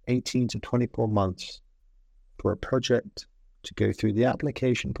take 18 to 24 months for a project to go through the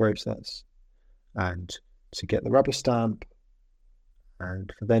application process and to get the rubber stamp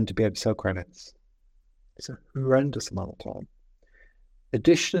and for them to be able to sell credits. It's a horrendous amount of time.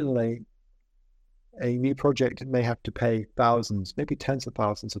 Additionally, a new project may have to pay thousands, maybe tens of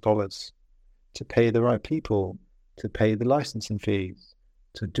thousands of dollars to pay the right people, to pay the licensing fees,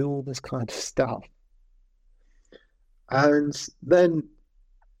 to do all this kind of stuff. And then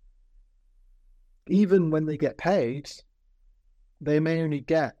even when they get paid, they may only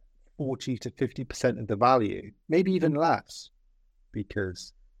get 40 to 50% of the value, maybe even less,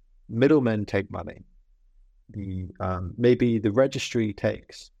 because middlemen take money. Maybe the registry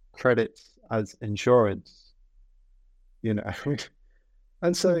takes credits as insurance,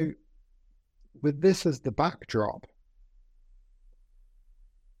 And so with this as the backdrop,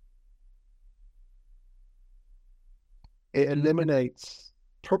 it eliminates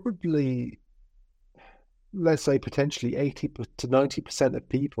probably, let's say, potentially 80 to 90% of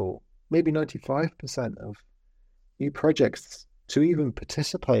people, maybe 95% of new projects to even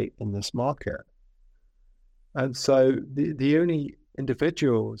participate in this market. And so the only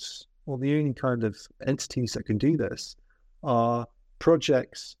individuals or the only kind of entities that can do this are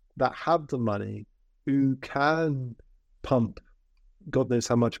projects that have the money, who can pump God knows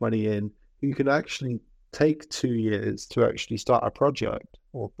how much money in, who can actually take 2 years to actually start a project,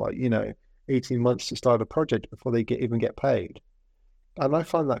 or 18 months to start a project before they even get paid. And I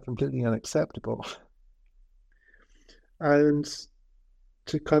find that completely unacceptable. And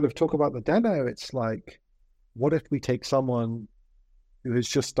to kind of talk about the demo, it's like, what if we take someone who has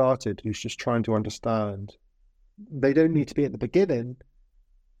just started, who's just trying to understand? They don't need to be at the beginning,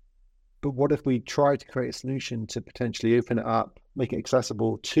 but what if we try to create a solution to potentially open it up, make it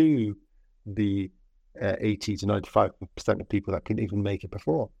accessible to the 80 to 95% of people that couldn't even make it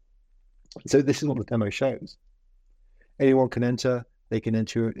before? So this is what the demo shows. Anyone can enter. They can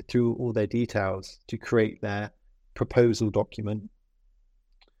enter through all their details to create their proposal document.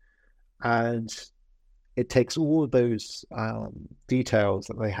 And it takes all of those details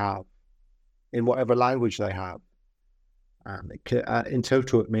that they have in whatever language they have. In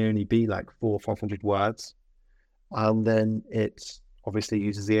total, it may only be like 400 or 500 words. And then it obviously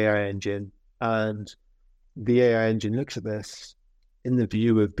uses the AI engine. And the AI engine looks at this in the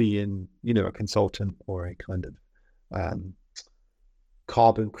view of being, a consultant or a kind of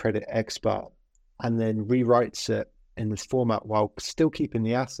carbon credit expert, and then rewrites it in this format while still keeping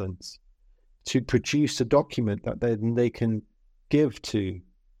the essence, to produce a document that then they can give to,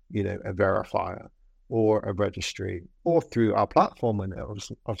 a verifier or a registry, or through our platform when it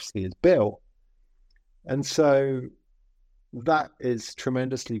obviously is built. And so that is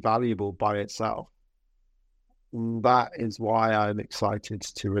tremendously valuable by itself. And that is why I'm excited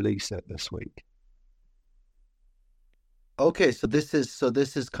to release it this week. Okay, so this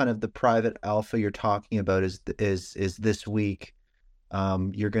is kind of the private alpha you're talking about is this week.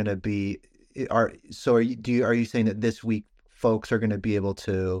 You're going to be are you saying that this week folks are going to be able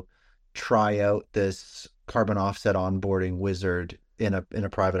to try out this carbon offset onboarding wizard in a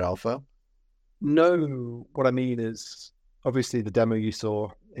private alpha? No, what I mean is, obviously the demo you saw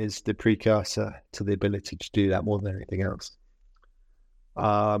is the precursor to the ability to do that more than anything else.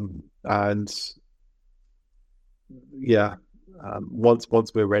 And yeah, once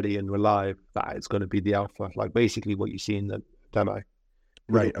we're ready and we're live, that is going to be the alpha, like basically what you see in the demo.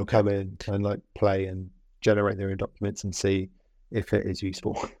 Right. Okay. Come in and like play and generate their own documents and see if it is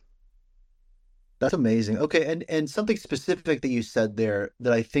useful. That's amazing. Okay, and something specific that you said there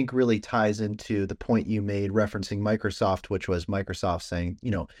that I think really ties into the point you made referencing Microsoft, which was Microsoft saying,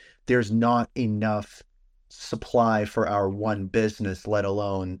 there's not enough supply for our one business, let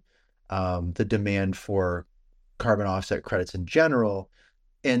alone the demand for carbon offset credits in general.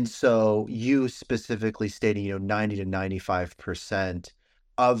 And so you specifically stating, 90 to 95%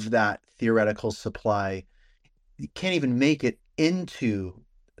 of that theoretical supply can't even make it into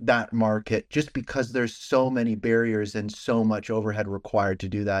that market just because there's so many barriers and so much overhead required to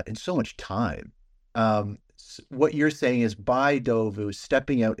do that and so much time. What you're saying is by DOVU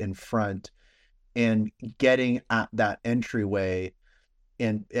stepping out in front and getting at that entryway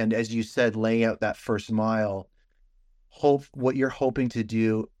and as you said, laying out that first mile, what you're hoping to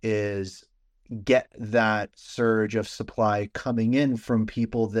do is get that surge of supply coming in from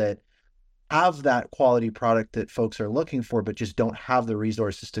people that have that quality product that folks are looking for, but just don't have the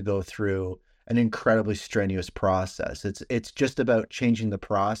resources to go through an incredibly strenuous process. It's just about changing the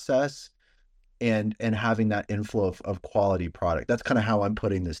process and having that inflow of quality product. That's kind of how I'm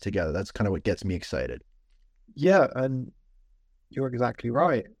putting this together. That's kind of what gets me excited. Yeah, and you're exactly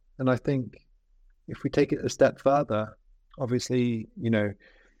right. And I think if we take it a step further, obviously,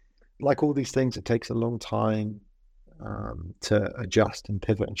 like all these things, it takes a long time to adjust and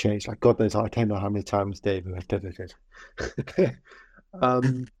pivot and change. Like God knows, I don't know how many times Dave has pivoted.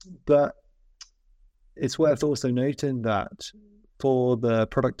 But it's worth also noting that for the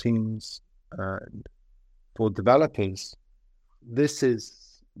product teams and for developers, this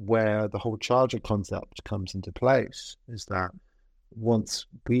is where the whole charger concept comes into place, is that once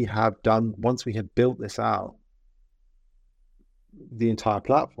we have built this out, the entire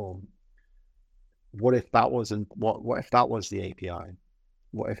platform, what if that wasn't what if that was the API?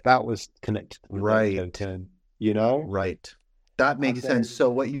 What if that was connected to the Right. token, you know? Right. That makes sense. So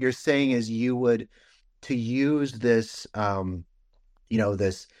what you're saying is you would, to use this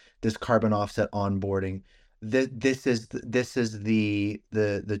this carbon offset onboarding, this is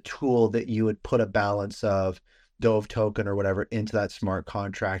the tool that you would put a balance of Dove token or whatever into that smart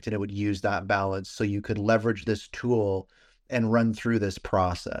contract, and it would use that balance so you could leverage this tool and run through this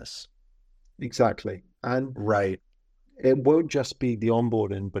process. Exactly. And Right. it won't just be the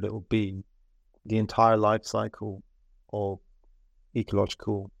onboarding, but it will be the entire life cycle of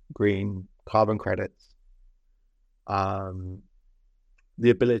ecological green carbon credits. The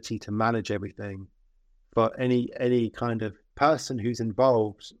ability to manage everything for any kind of person who's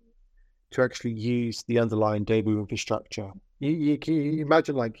involved to actually use the underlying DOVU infrastructure. You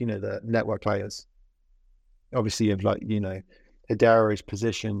imagine, like, the network layers. Obviously, you have, like, Hedera is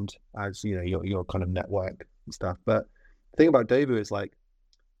positioned as, your kind of network and stuff. But the thing about DOVU is, like,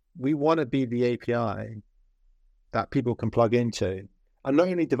 we want to be the API that people can plug into, and not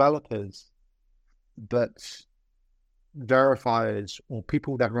only developers, but verifiers or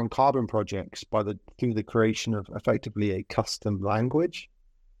people that run carbon projects through the creation of effectively a custom language.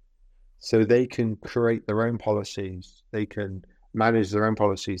 So they can create their own policies, they can manage their own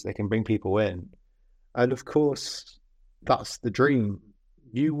policies, they can bring people in. And of course, that's the dream.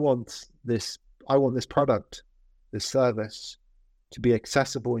 I want this product, this service, to be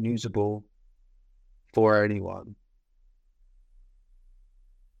accessible and usable for anyone.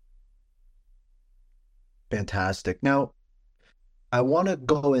 Fantastic. Now, I want to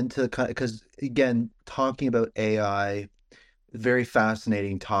go into because, again, talking about AI, very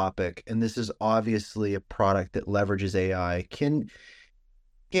fascinating topic, and this is obviously a product that leverages AI. Can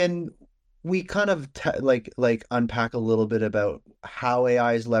we kind of unpack a little bit about how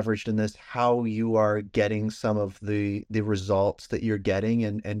AI is leveraged in this, how you are getting some of the results that you're getting,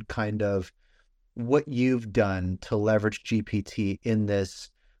 and kind of what you've done to leverage GPT in this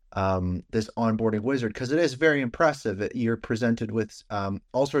this onboarding wizard, because it is very impressive. You're presented with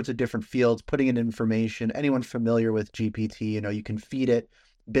all sorts of different fields, putting in information. Anyone familiar with GPT, you can feed it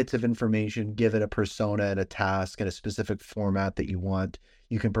bits of information, give it a persona and a task and a specific format that you want.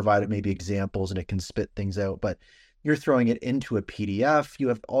 You can provide it maybe examples and it can spit things out, but you're throwing it into a PDF. You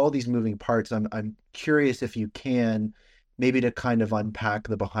have all these moving parts. I'm curious if you can maybe to kind of unpack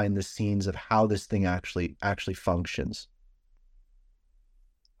the behind the scenes of how this thing actually functions.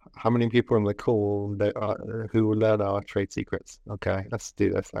 How many people on the call who will learn our trade secrets? Okay, let's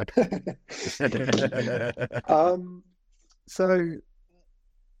do this. So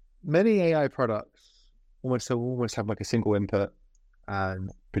many AI products almost have like a single input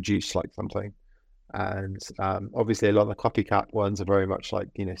and produce like something. And obviously a lot of the copycat ones are very much like,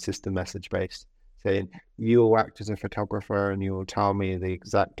 system message based, saying you'll act as a photographer and you'll tell me the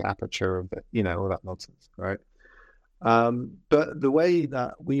exact aperture of it, all that nonsense, right? But the way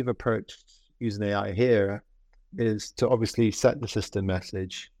that we've approached using AI here is to obviously set the system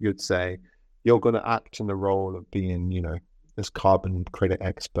message. You'd say you're going to act in the role of being, this carbon credit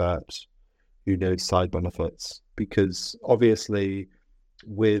expert who knows side benefits, because obviously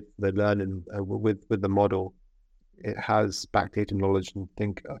with the learning, with the model, it has backdated knowledge, and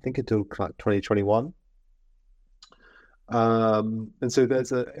I think until like 2021. And so it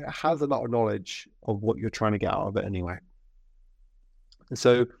has a lot of knowledge of what you're trying to get out of it anyway. And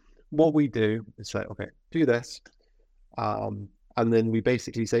so what we do is say, okay, do this. And then we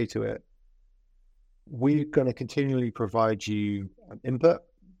basically say to it, we're going to continually provide you an input.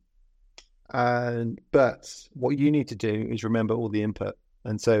 But what you need to do is remember all the input.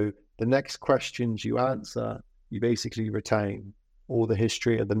 And so the next questions you answer, you basically retain all the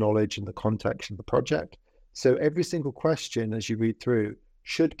history and the knowledge and the context of the project. So every single question as you read through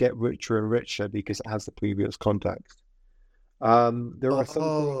should get richer and richer because it has the previous context. There are some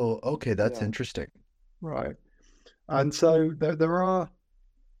things, okay, that's interesting. Right. And so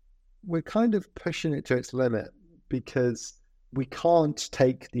we're kind of pushing it to its limit, because we can't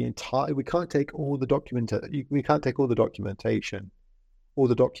take all the documentation, all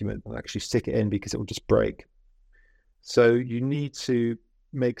the document, and actually stick it in, because it will just break. So you need to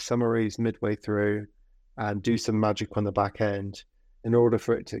make summaries midway through and do some magic on the back end in order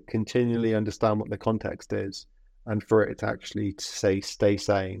for it to continually understand what the context is and for it to actually say stay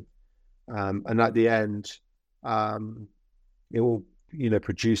sane. And at the end, it will,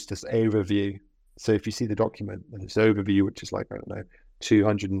 produce this overview. So if you see the document, this overview, which is like, I don't know,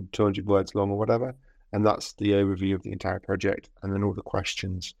 200 words long or whatever, and that's the overview of the entire project. And then all the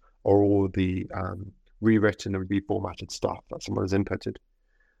questions or all the rewritten and reformatted stuff that someone has inputted.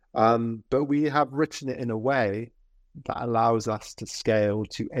 But we have written it in a way that allows us to scale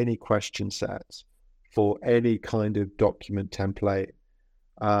to any question set for any kind of document template.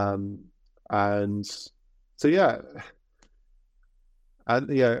 And so, yeah. And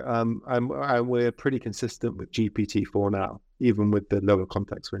and we're pretty consistent with GPT-4 now, even with the lower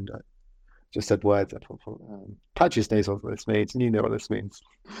context window. Just said words. Patches knows what this means, and you know what this means.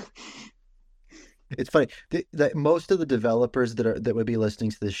 It's funny that most of the developers that would be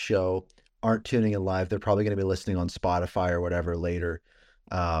listening to this show aren't tuning in live. They're probably going to be listening on Spotify or whatever later.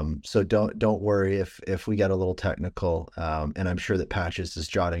 So don't worry if we get a little technical. And I'm sure that Patches is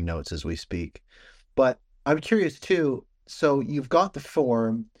jotting notes as we speak. But I'm curious too. So you've got the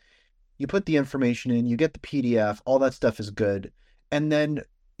form, you put the information in, you get the PDF, all that stuff is good. And then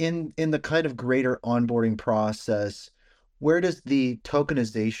in the kind of greater onboarding process, where does the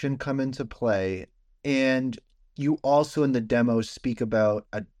tokenization come into play? And you also in the demo speak about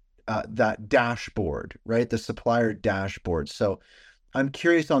that dashboard, right? The supplier dashboard. So I'm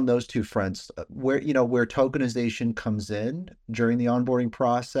curious on those two fronts, where tokenization comes in during the onboarding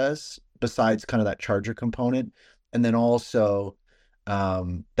process, besides kind of that charger component, and then also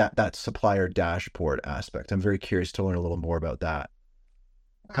that supplier dashboard aspect. I'm very curious to learn a little more about that.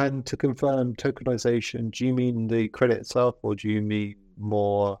 And to confirm tokenization, do you mean the credit itself, or do you mean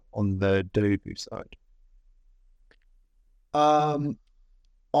more on the DOVU side? On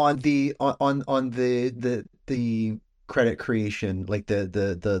the credit creation, like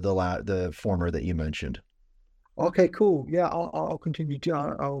the former that you mentioned. Okay, cool. Yeah, I'll continue.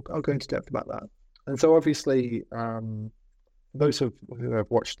 I'll go into depth about that. And so obviously, those who have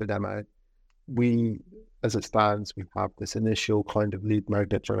watched the demo, as it stands, we have this initial kind of lead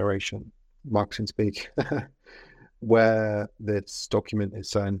magnet generation, marketing speak, where this document is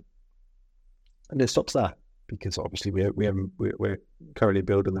sent, and it stops there because obviously we're currently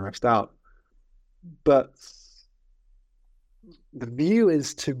building the rest out. But the view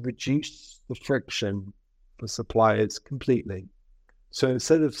is to reduce the friction for suppliers completely. So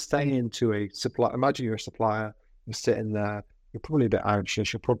instead of staying to a supplier, imagine you're a supplier, you're sitting there, you're probably a bit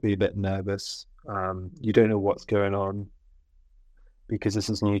anxious, you're probably a bit nervous, you don't know what's going on because this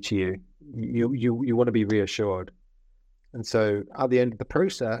is new to you. You want to be reassured. And so at the end of the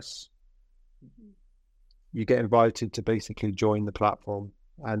process, you get invited to basically join the platform.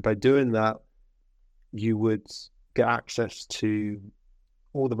 And by doing that, you would get access to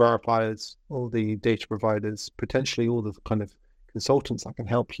all the verifiers, all the data providers, potentially all the kind of consultants that can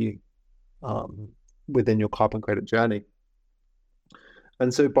help you within your carbon credit journey.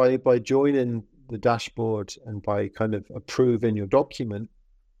 And so by joining the dashboard and by kind of approving your document,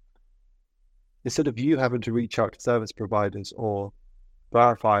 instead of you having to reach out to service providers or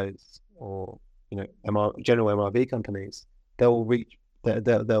verifiers or general MRV companies, they'll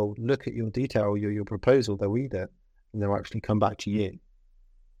look at your detail, your proposal, they'll read it, and they'll actually come back to you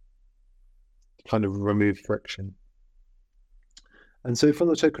to kind of remove friction. And so from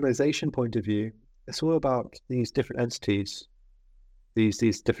the tokenization point of view, it's all about these different entities, these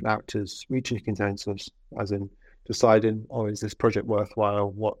different actors reaching a consensus, as in deciding, is this project worthwhile?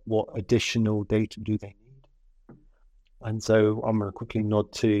 What additional data do they need? And so I'm going to quickly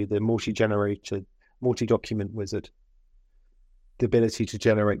nod to the multi-generated, multi-document wizard, the ability to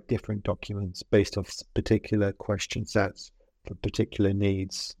generate different documents based off particular question sets for particular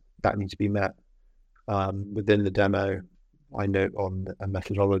needs that need to be met. Within the demo, I note on a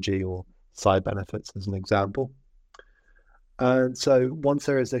methodology or side benefits as an example. And so once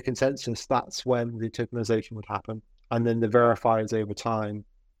there is a consensus, that's when the tokenization would happen. And then the verifiers over time,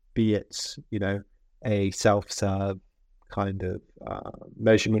 be it, a self-serve kind of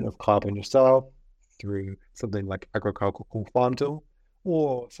measurement of carbon yourself through something like agricultural farm tool,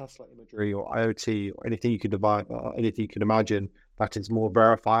 or satellite imagery or IoT or anything you could anything you can imagine that is more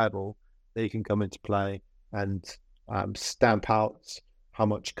verifiable, they can come into play and stamp out how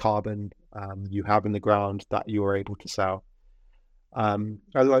much carbon you have in the ground that you are able to sell.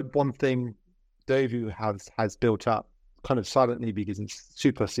 Like one thing DOVU has built up kind of silently because it's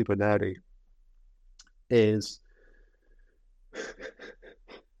super, super nerdy is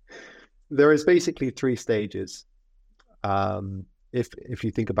there is basically 3 stages. If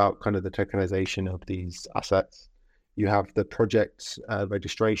you think about kind of the tokenization of these assets, you have the project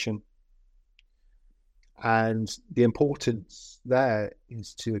registration. And the importance there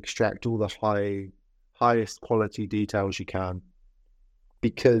is to extract all the highest quality details you can.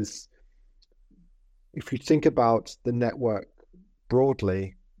 Because if you think about the network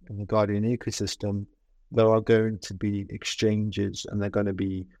broadly in the Guardian ecosystem, there are going to be exchanges and there are going to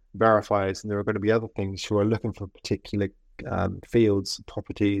be verifiers, and there are going to be other things who are looking for particular fields,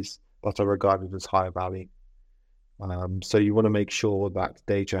 properties that are regarded as higher value. So you want to make sure that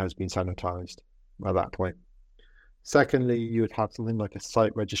data has been sanitized at that point. Secondly, you would have something like a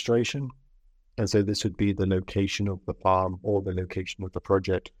site registration. And so this would be the location of the farm or the location of the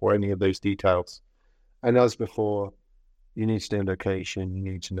project or any of those details. And as before, you need to know location, you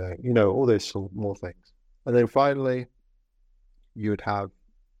need to know, all those sort of more things. And then finally, you would have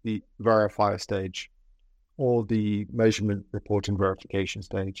the verifier stage or the measurement reporting verification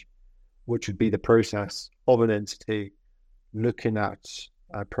stage, which would be the process of an entity looking at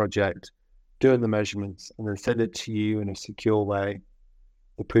a project, doing the measurements, and then send it to you in a secure way,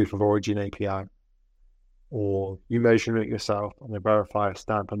 the proof of origin API, or you measure it yourself and the verifier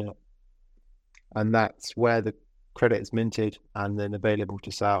stamp on it. And that's where the credit is minted and then available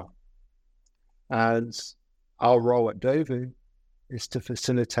to sell. And our role at DOVU is to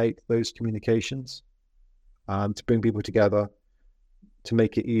facilitate those communications, to bring people together, to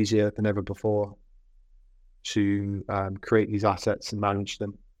make it easier than ever before to create these assets and manage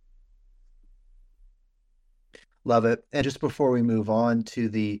them. Love it. And just before we move on to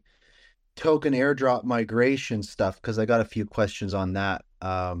the token airdrop migration stuff, because I got a few questions on that,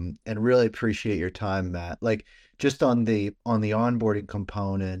 and really appreciate your time, Matt. Like just on the onboarding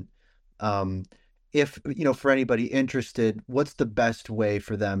component, if for anybody interested, what's the best way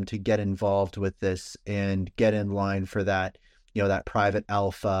for them to get involved with this and get in line for that, that private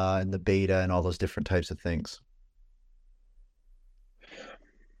alpha and the beta and all those different types of things?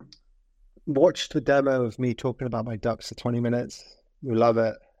 Watch the demo of me talking about my ducks for 20 minutes. You'll love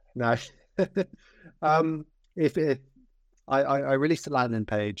it. No. If I released a landing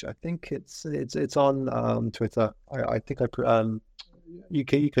page, I think it's on Twitter. I think I put you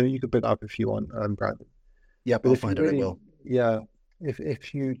could bring it up if you want, Brandon. Yep, I'll find it. I will. Yeah,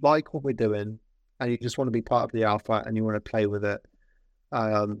 if you like what we're doing and you just want to be part of the alpha and you want to play with it,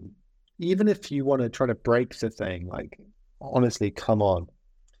 even if you want to try to break the thing, like honestly, come on.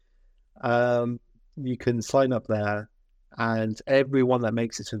 You can sign up there, and everyone that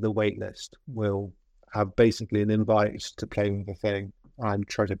makes it to the wait list will have basically an invite to play with the thing and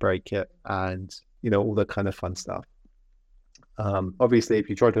try to break it, and all that kind of fun stuff. Obviously, if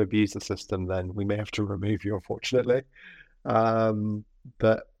you try to abuse the system, then we may have to remove you, unfortunately.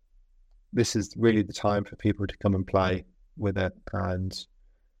 But this is really the time for people to come and play with it and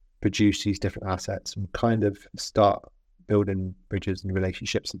produce these different assets and kind of start building bridges and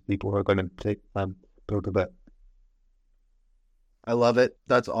relationships with people who are going to build a bit. I love it.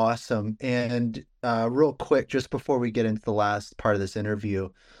 That's awesome. And real quick, just before we get into the last part of this interview,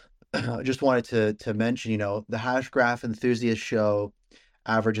 I just wanted to mention, the Hashgraph Enthusiast Show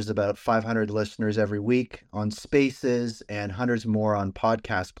averages about 500 listeners every week on Spaces and hundreds more on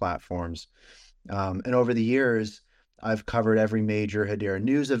podcast platforms. And over the years, I've covered every major Hedera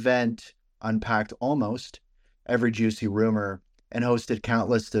news event, unpacked almost every juicy rumor, and hosted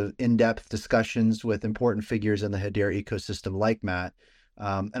countless of in-depth discussions with important figures in the Hedera ecosystem like Matt.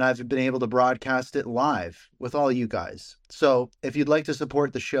 And I've been able to broadcast it live with all you guys. So if you'd like to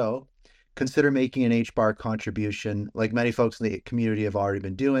support the show, consider making an HBAR contribution like many folks in the community have already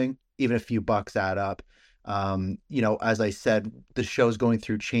been doing. Even a few bucks add up. As I said, the show's going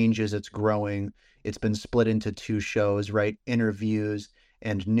through changes. It's growing. It's been split into 2 shows, right? Interviews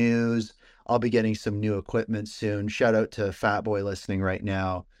and news. I'll be getting some new equipment soon. Shout out to Fat Boy listening right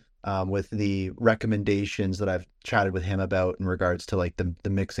now with the recommendations that I've chatted with him about in regards to like the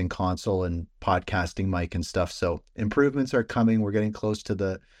mixing console and podcasting mic and stuff. So improvements are coming. We're getting close to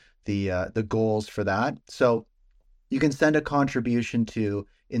the goals for that. So you can send a contribution to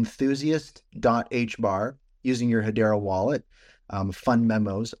enthusiast.hbar using your Hedera wallet. Fun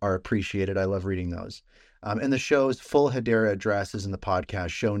memos are appreciated. I love reading those. And the show's full Hedera address is in the podcast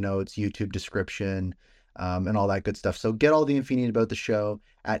show notes, YouTube description, and all that good stuff. So get all the info you need about the show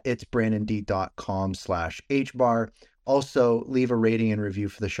at itsbrandond.com/hbar. Also, leave a rating and review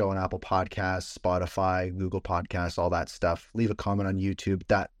for the show on Apple Podcasts, Spotify, Google Podcasts, all that stuff. Leave a comment on YouTube.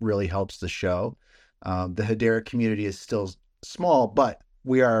 That really helps the show. The Hedera community is still small, but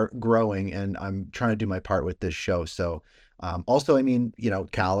we are growing, and I'm trying to do my part with this show. So also,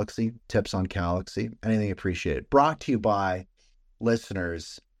 Galaxy, tips on Galaxy, anything appreciated. Brought to you by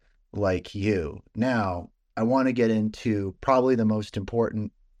listeners like you. Now, I want to get into probably the most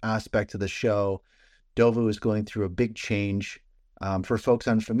important aspect of the show, DOVU is going through a big change. For folks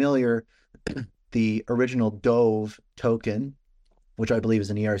unfamiliar, the original Dove token, which I believe is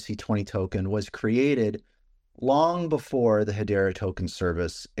an ERC20 token, was created long before the Hedera token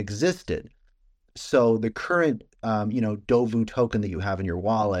service existed. So the current, DOVU token that you have in your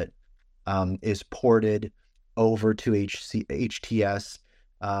wallet is ported over to HTS.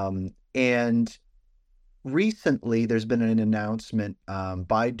 And recently, there's been an announcement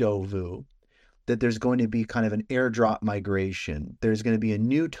by DOVU that there's going to be kind of an airdrop migration. There's going to be a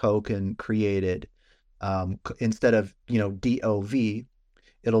new token created. Instead of DOV,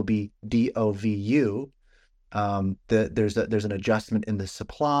 it'll be DOVU. There's an adjustment in the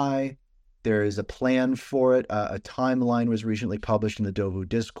supply. There is a plan for it. A timeline was recently published in the DOVU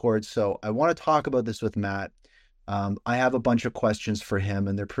Discord. So I want to talk about this with Matt. I have a bunch of questions for him,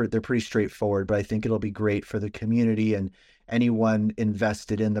 and they're pretty straightforward, but I think it'll be great for the community and anyone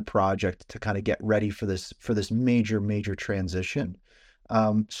invested in the project to kind of get ready for this major transition.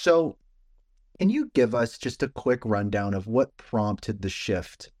 So can you give us just a quick rundown of what prompted the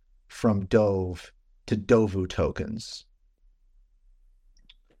shift from Dove to DOVU tokens?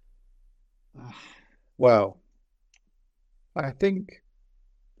 Well, I think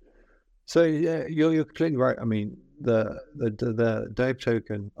so. Yeah, you're completely right. I mean, the Dove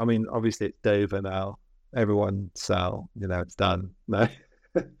token. I mean, obviously it's Dover now. Everyone sell. It's done. No,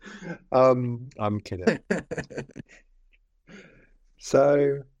 I'm kidding.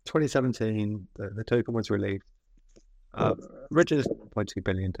 So 2017, the token was released. Originally 1.2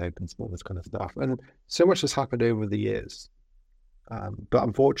 billion tokens, all this kind of stuff, and so much has happened over the years. But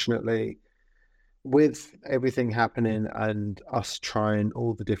unfortunately, with everything happening and us trying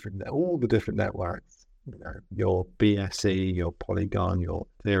all the different networks, your BSC, your Polygon, your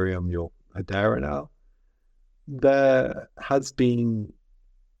Ethereum, your Hedera now, there has been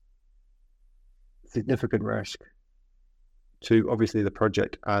significant risk to obviously the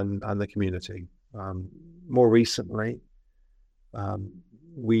project and the community. More recently,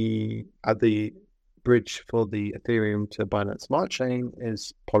 we at the bridge for the Ethereum to Binance Smart Chain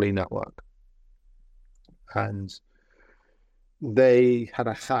is Poly Network. And they had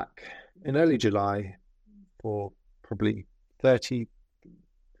a hack in early July for probably 30,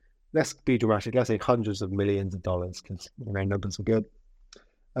 let's be dramatic, let's say hundreds of millions of dollars, because numbers are good.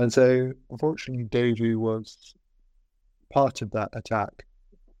 And so unfortunately DOVU was part of that attack.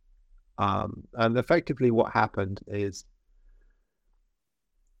 And effectively what happened is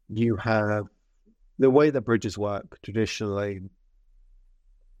you have the way that bridges work traditionally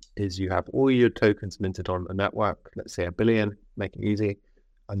is you have all your tokens minted on a network, let's say 1 billion, make it easy.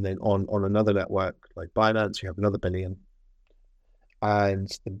 And then on another network like Binance, you have another 1 billion. And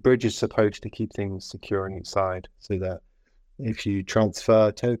the bridge is supposed to keep things secure on each side so that if you transfer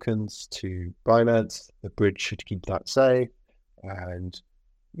tokens to Binance, the bridge should keep that safe. And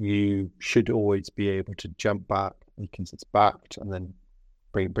you should always be able to jump back because it's backed and then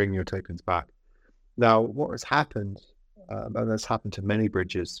bring your tokens back. Now, what has happened, and that's happened to many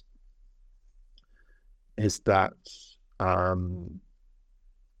bridges, is that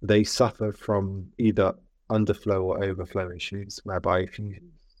they suffer from either underflow or overflow issues, whereby if you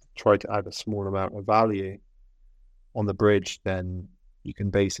try to add a small amount of value on the bridge, then you can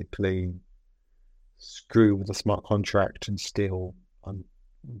basically screw with a smart contract and steal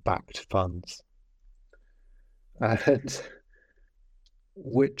unbacked funds. And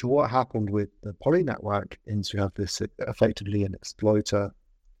what happened with the Poly network is you have this effectively an exploiter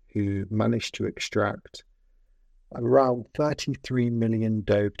who managed to extract around 33 million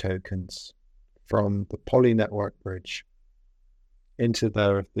Dove tokens from the Poly network bridge into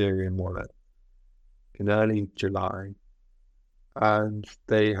their Ethereum wallet in early July. And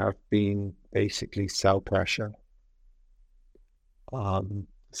they have been basically sell pressure,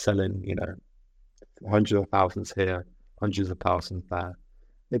 selling, hundreds of thousands here, hundreds of thousands there.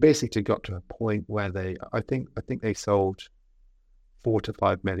 They basically got to a point where I think they sold 4 to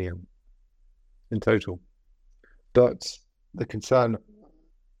 5 million in total. But the concern,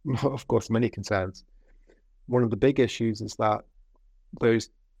 of course, many concerns. One of the big issues is that those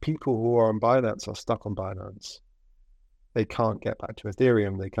people who are on Binance are stuck on Binance. They can't get back to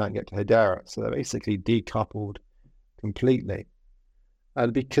Ethereum. They can't get to Hedera. So they're basically decoupled completely.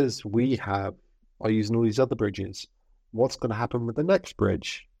 And because we are using all these other bridges, what's going to happen with the next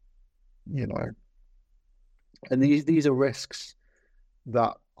bridge? And these are risks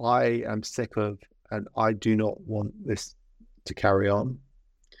that I am sick of, and I do not want this to carry on.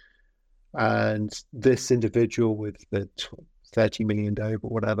 And this individual with the 30 million Dove or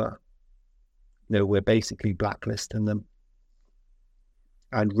whatever, we're basically blacklisting them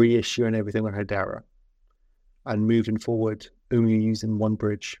and reissuing everything on Hedera. and moving forward, only using one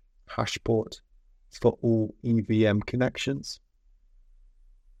bridge hash port for all EVM connections.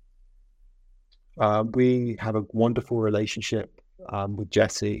 We have a wonderful relationship with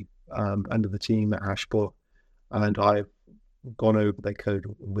Jesse under the team at Hashport, and I've gone over their code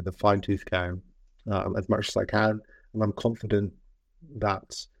with a fine-tooth comb as much as I can, and I'm confident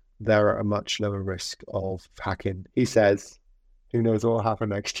that they're at a much lower risk of hacking. He says, who knows what will happen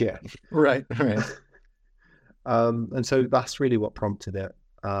next year. Right. And so that's really what prompted it.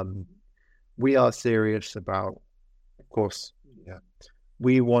 We are serious about, of course,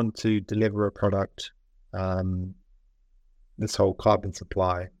 we want to deliver a product, this whole carbon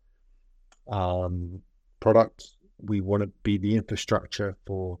supply product. We want to be the infrastructure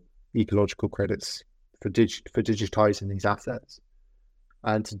for ecological credits for digitizing these assets.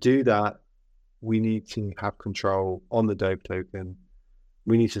 And to do that, we need to have control on the DOVU token.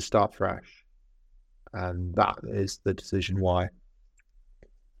 We need to start fresh. And that is the decision why.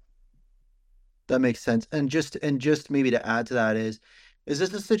 That makes sense. And just maybe to add to that is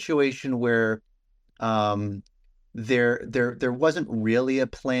this a situation where there wasn't really a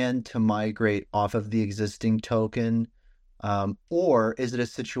plan to migrate off of the existing token, or is it a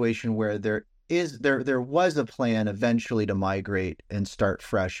situation where there was a plan eventually to migrate and start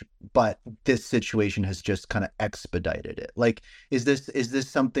fresh, but this situation has just kind of expedited it? Like, is this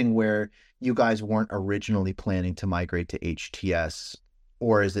something where you guys weren't originally planning to migrate to HTS,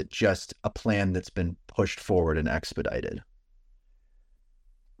 or is it just a plan that's been pushed forward and expedited?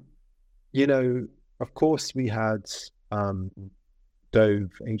 Of course, we had DOVU,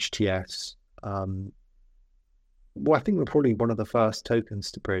 HTS. Well, I think we're probably one of the first tokens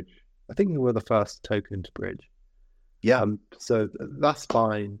to bridge. I think we were the first token to bridge. Yeah. So that's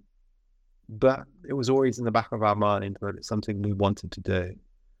fine. But it was always in the back of our mind that it's something we wanted to do,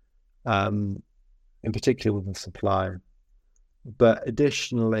 in particular with the supply. But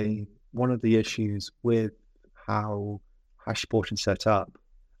additionally, one of the issues with how Hashport is set up,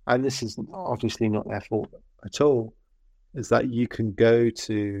 and this is obviously not their fault at all, is that you can go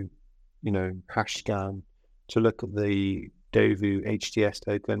to, Hashscan to look at the DOVU HTS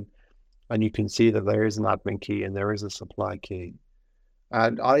token, and you can see that there is an admin key and there is a supply key.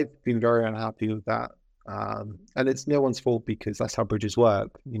 And I've been very unhappy with that. And it's no one's fault because that's how bridges work.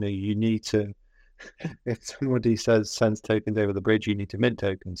 You need to, if somebody sends tokens over the bridge, you need to mint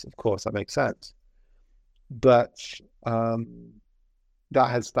tokens. Of course, that makes sense. But that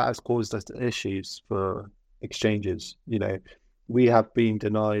has caused us issues for exchanges. We have been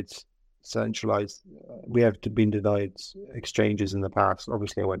denied exchanges in the past.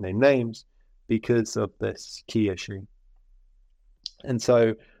 Obviously, I won't name names because of this key issue. And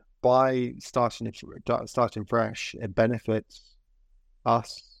so by starting fresh, it benefits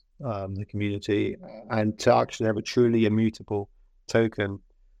us, the community, and to actually have a truly immutable token.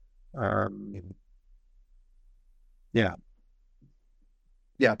 Yeah,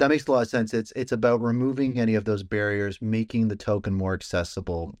 that makes a lot of sense. It's about removing any of those barriers, making the token more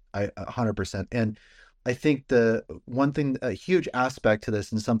accessible. 100%. And I think the one thing, a huge aspect to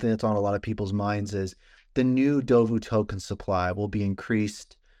this, and something that's on a lot of people's minds, is the new DOVU token supply will be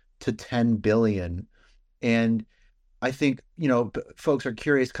increased to 10 billion. And I think, folks are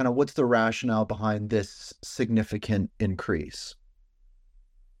curious, kind of what's the rationale behind this significant increase?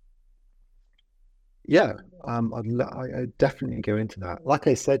 Yeah, I definitely go into that. Like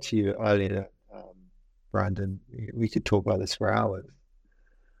I said to you earlier, Brandon, we could talk about this for hours.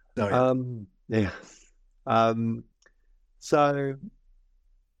 Oh, yeah. So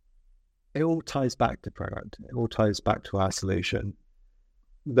it all ties back to product. It all ties back to our solution.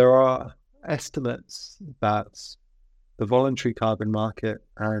 There are estimates that the voluntary carbon market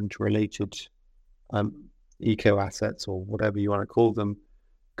and related eco assets, or whatever you want to call them,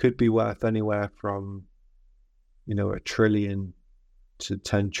 could be worth anywhere from, $1 trillion to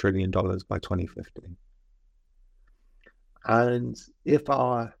 $10 trillion by 2050. And if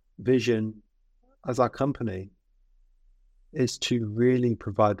our vision as our company is to really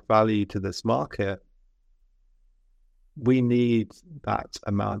provide value to this market, we need that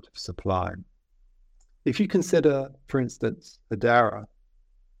amount of supply. If you consider, for instance, Hedera,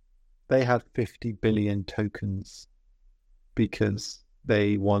 they have 50 billion tokens because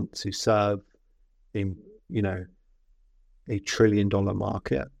they want to serve in, $1 trillion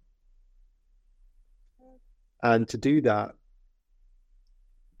market. And to do that,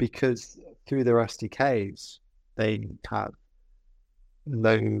 because through their SDKs, they have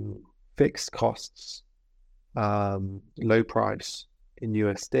low fixed costs, low price in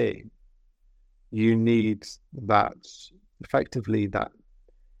USD, you need that, effectively, that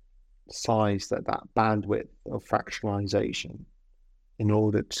size, that bandwidth of fractionalization in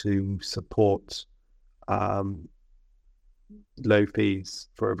order to support low fees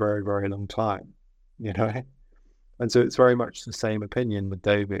for a very, very long time, you know? And so it's very much the same opinion with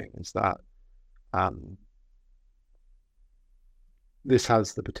DOVU, is that this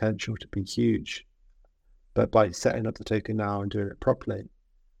has the potential to be huge. But by setting up the token now and doing it properly,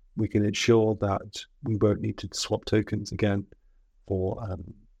 we can ensure that we won't need to swap tokens again for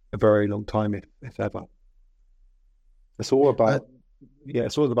a very long time, if ever. It's all about,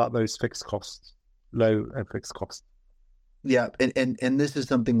 it's all about those fixed costs, low and fixed costs. Yeah, and this is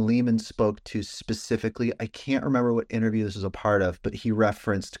something Lehman spoke to specifically. I can't remember what interview this was a part of, but he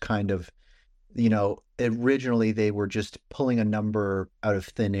referenced kind of, originally they were just pulling a number out of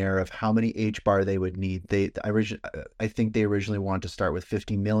thin air of how many HBAR they would need. I think they originally wanted to start with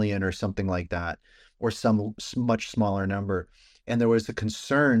 50 million or something like that, or some much smaller number. And there was a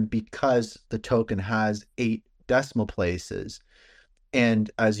concern because the token has 8 decimal places.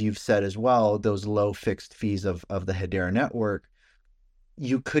 And as you've said as well, those low fixed fees of the Hedera network,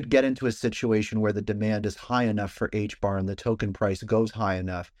 you could get into a situation where the demand is high enough for HBAR and the token price goes high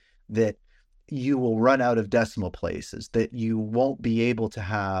enough that you will run out of decimal places, that you won't be able to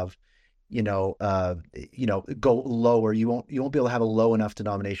have, go lower. You won't be able to have a low enough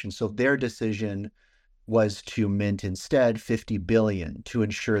denomination. So their decision was to mint instead 50 billion to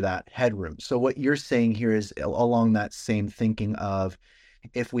ensure that headroom. So what you're saying here is along that same thinking of,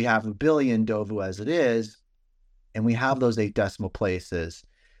 if we have 1 billion DOVU as it is, and we have those 8 decimal places,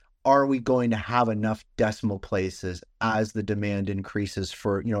 are we going to have enough decimal places as the demand increases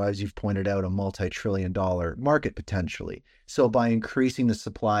for, as you've pointed out, a multi-trillion-dollar market potentially? So by increasing the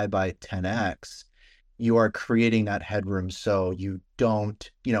supply by 10x, you are creating that headroom so you don't,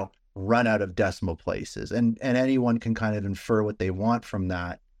 run out of decimal places. And anyone can kind of infer what they want from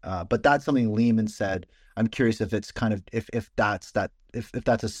that. But that's something Lehman said. I'm curious if it's kind of if that's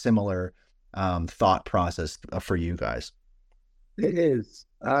a similar thought process for you guys. It is,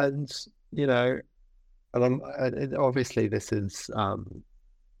 and and obviously this is,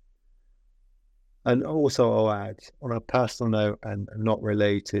 and also I'll add on a personal note and not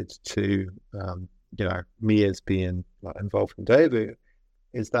related to me as being involved in DOVU,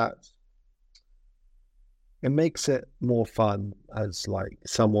 is that it makes it more fun as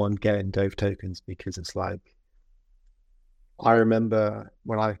someone getting DOVU tokens, because it's I remember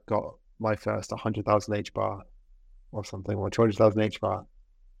when I got my first 100,000 HBAR or something, or 200,000 HBAR,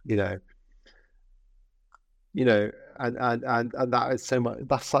 and that is so much.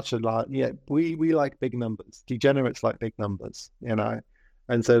 That's such a lot. Yeah, we like big numbers. Degenerates like big numbers, and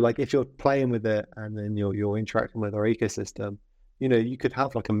so if you're playing with it and then you're interacting with our ecosystem, you could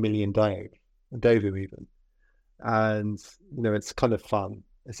have 1 million DOVU even, and it's kind of fun.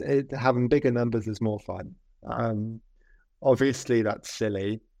 Having bigger numbers is more fun. Obviously that's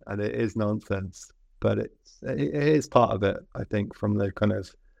silly and it is nonsense, but it is part of it, I think, from the kind of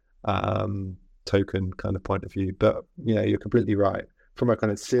token kind of point of view. But you're completely right. From a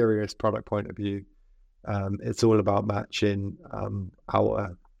kind of serious product point of view, it's all about matching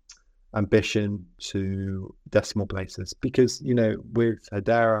our ambition to decimal places, because with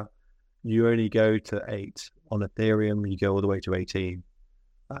Hedera you only go to 8. On Ethereum you go all the way to 18.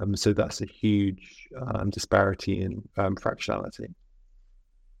 So that's a huge disparity in fractionality.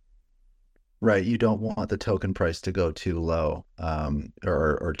 Right. You don't want the token price to go too low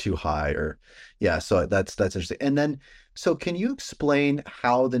or too high, so that's interesting. And then, so can you explain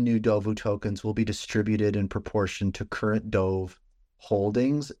how the new DOVU tokens will be distributed in proportion to current DOVU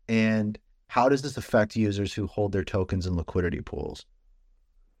holdings, and how does this affect users who hold their tokens in liquidity pools?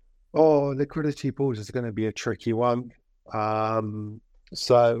 Oh, liquidity pools is going to be a tricky one.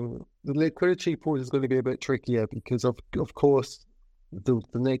 So the liquidity pools is going to be a bit trickier because of course the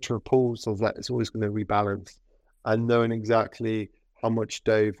nature of pools is that it's always going to rebalance, and knowing exactly how much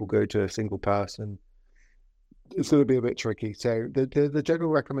DOVU will go to a single person, it's going to be a bit tricky. So the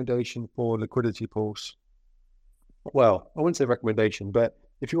general recommendation for liquidity pools, well, I wouldn't say recommendation, but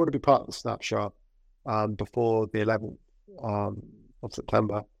if you want to be part of the snapshot before the 11th of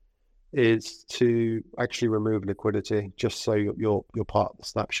September, is to actually remove liquidity, just so you're part of the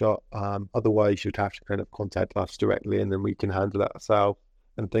snapshot. Otherwise you'd have to kind of contact us directly and then we can handle that ourselves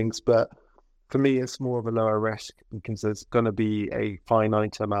and things. But for me it's more of a lower risk, because there's going to be a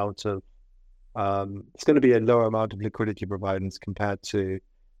finite amount of it's going to be a lower amount of liquidity providers compared to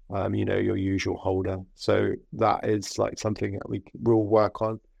your usual holder. So that is something that we will work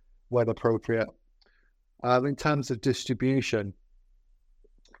on when appropriate. In terms of distribution,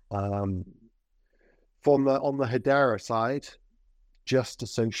 on the Hedera side, just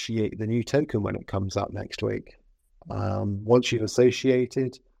associate the new token when it comes out next week. Once you've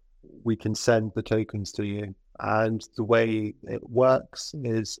associated, we can send the tokens to you. And the way it works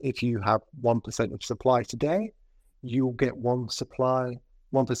is if you have 1% of supply today, you'll get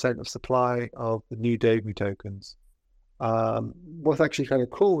 1% of supply of the new DOVU tokens. What's actually kind of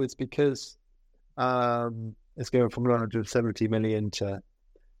cool is because it's going from 170 million to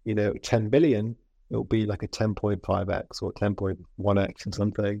 10 billion, it'll be like a 10.5x or 10.1x or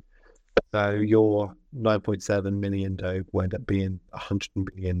something. So your 9.7 million DOVU will end up being 100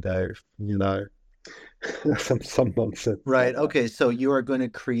 million DOVU, some nonsense. Right. Okay. So you are going to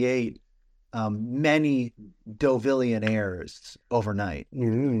create many Dovillionaires overnight.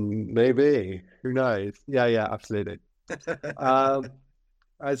 Maybe. Who knows? Yeah, absolutely. So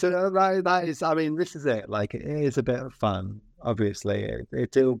that is, I mean, this is it. Like, it is a bit of fun, obviously.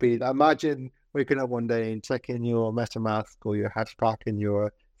 It'll be, imagine waking up one day and checking your MetaMask or your Hashpack and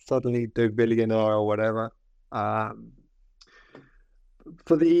you're suddenly Dovillionaire or whatever.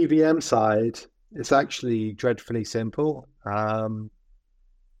 For the EVM side, it's actually dreadfully simple. And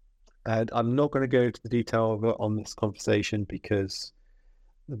I'm not going to go into the detail of it on this conversation because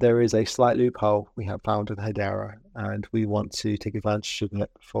there is a slight loophole we have found in Hedera, and we want to take advantage of it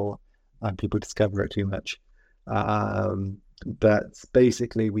before people discover it too much. But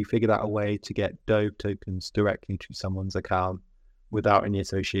basically, we figured out a way to get DOVU tokens directly to someone's account without any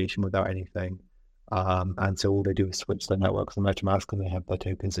association, without anything. And so all they do is switch their networks on MetaMask and they have their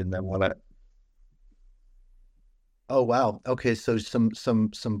tokens in their wallet. Oh wow. Okay, so some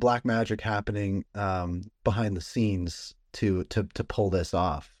black magic happening behind the scenes to pull this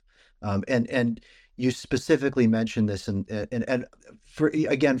off. And you specifically mentioned this and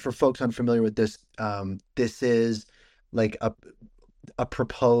for folks unfamiliar with this, this is like a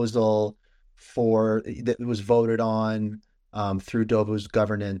proposal that was voted on through DOVU's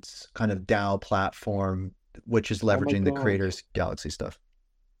governance kind of DAO platform, which is leveraging the Creators Galaxy stuff.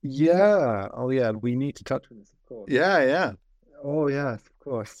 Yeah. Oh, yeah. We need to touch on this, of course. Yeah. Oh, yeah, of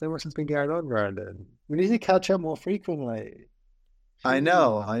course. So much has been going on, Brandon. We need to catch up more frequently. I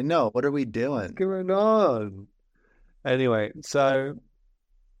know. What are we doing? What's going on? Anyway, so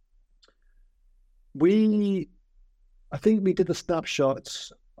I think we did the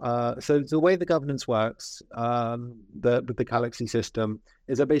snapshots. So the way the governance works, with the Galaxy system,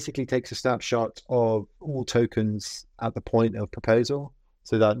 is it basically takes a snapshot of all tokens at the point of proposal,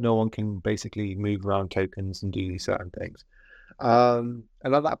 so that no one can basically move around tokens and do these certain things. And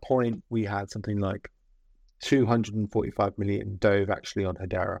at that point, we had something like 245 million DOVU actually on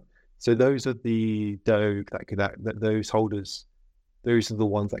Hedera. So those are the DOVU those holders, those are the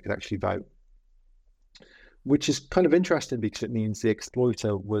ones that could actually vote. Which is kind of interesting because it means the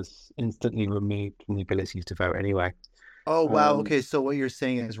exploiter was instantly removed from the ability to vote anyway. Oh, wow. Okay. So what you're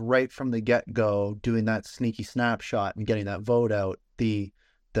saying is right from the get-go, doing that sneaky snapshot and getting that vote out, the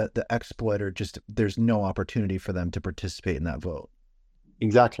exploiter there's no opportunity for them to participate in that vote.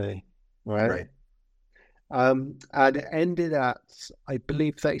 Exactly. Right. And it ended at, I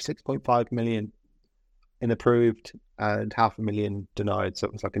believe, 36.5 million in approved and 500,000 denied. So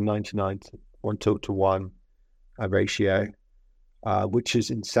it was like a 99 to 1 ratio, which is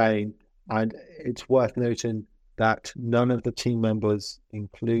insane. And it's worth noting that none of the team members,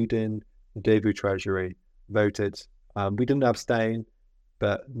 including the DOVU Treasury, voted. We didn't abstain,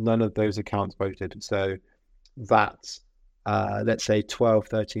 but none of those accounts voted. So that's, let's say 12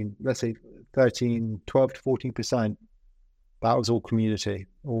 to 14%. That was all community,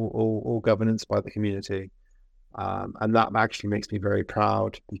 all governance by the community. And that actually makes me very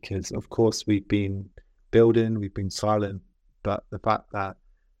proud because, of course, we've been building, we've been silent, but the fact that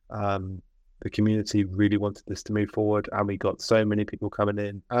the community really wanted this to move forward and we got so many people coming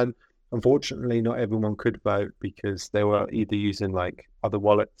in, and unfortunately not everyone could vote because they were either using like other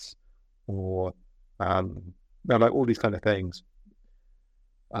wallets or like all these kind of things.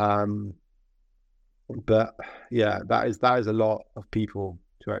 But yeah, that is a lot of people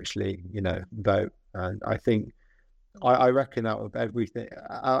to actually vote, and I think I reckon out of everything,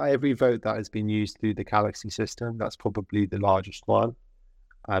 every vote that has been used through the Galaxy system, that's probably the largest one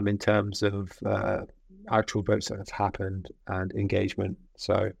in terms of actual votes that have happened and engagement.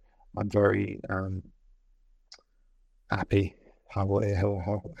 So I'm very happy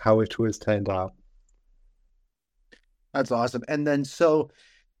how it was turned out. That's awesome. And then so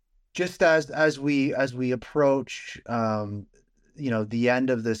just as we approach the end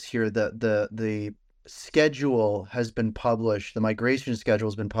of this here, the schedule has been published. The migration schedule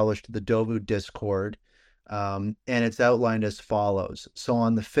has been published to the DOVU Discord, and it's outlined as follows. So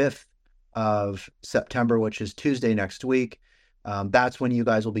on the 5th of September, which is Tuesday next week, That's when you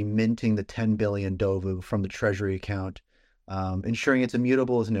guys will be minting the 10 billion DOVU from the treasury account, ensuring it's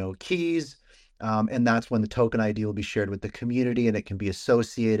immutable with no keys. And that's when the token ID will be shared with the community and it can be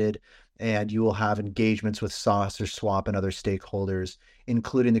associated. And you will have engagements with Sauce or Swap and other stakeholders,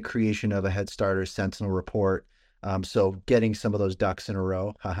 including the creation of a Head Start or Sentinel report. So getting some of those ducks in a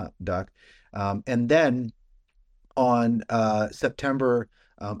row, haha, duck. And then on September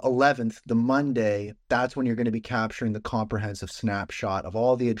 11th, the Monday, that's when you're going to be capturing the comprehensive snapshot of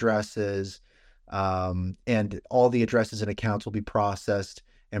all the addresses, and all the addresses and accounts will be processed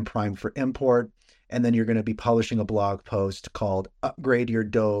and primed for import. And then you're going to be publishing a blog post called Upgrade Your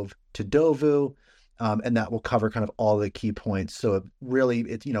Dove to DOVU. And that will cover kind of all the key points. So really,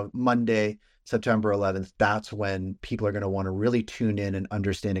 it's, Monday, September 11th, that's when people are going to want to really tune in and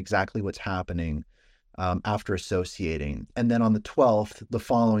understand exactly what's happening after associating. And then on the 12th, the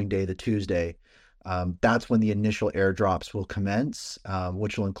following day, the Tuesday, that's when the initial airdrops will commence,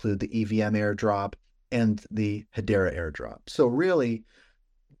 which will include the EVM airdrop and the Hedera airdrop. So really,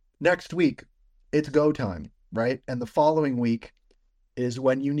 next week, it's go time, right? And the following week is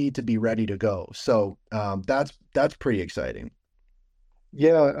when you need to be ready to go. So that's pretty exciting.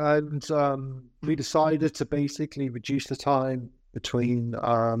 Yeah, and we decided to basically reduce the time between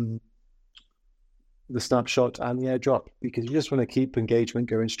the snapshot and the airdrop, because you just want to keep engagement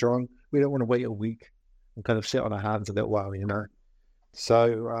going strong. We don't want to wait a week and kind of sit on our hands a little while,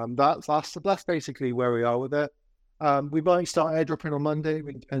 So that's basically where we are with it. We might start airdropping on Monday.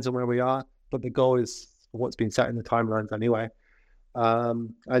 It depends on where we are, but the goal is what's been set in the timelines anyway.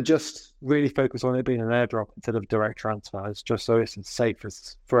 And just really focus on it being an airdrop instead of direct transfers, just so it's as safe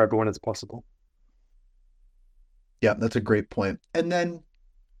as for everyone as possible. Yeah, that's a great point. And then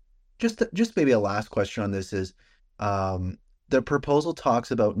just maybe a last question on this is, the proposal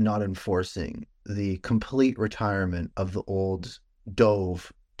talks about not enforcing the complete retirement of the old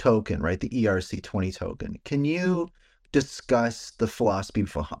Dove token, right? The ERC20 token. Can you discuss the philosophy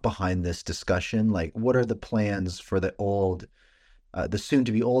behind this discussion? Like, what are the plans for the soon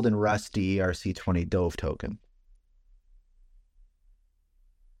to be old and rusty ERC20 Dove token?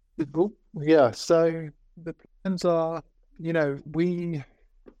 Yeah, so the plans are, we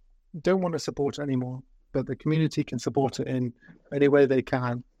don't want to support it anymore, but the community can support it in any way they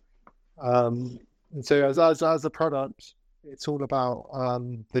can. And so as a product, it's all about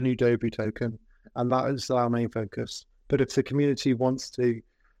the new DOVU token, and that is our main focus. But if the community wants to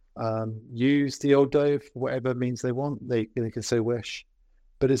use the old Dove for whatever means they want, they can so wish.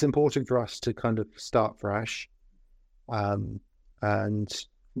 But it's important for us to kind of start fresh, and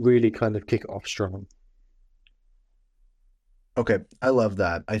really kind of kick it off strong. Okay, I love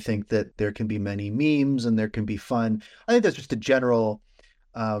that. I think that there can be many memes and there can be fun. I think that's just a general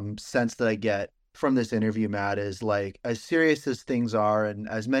sense that I get from this interview, Matt, is like, as serious as things are and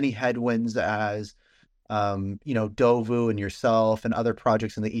as many headwinds as DOVU and yourself and other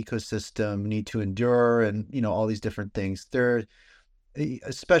projects in the ecosystem need to endure, and all these different things. There,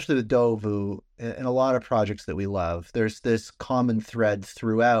 especially with DOVU and a lot of projects that we love, there's this common thread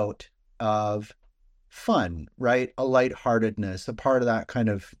throughout of fun, right? A lightheartedness, a part of that kind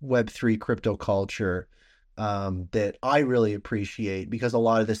of Web3 crypto culture that I really appreciate, because a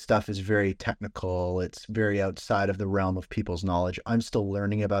lot of this stuff is very technical. It's very outside of the realm of people's knowledge. I'm still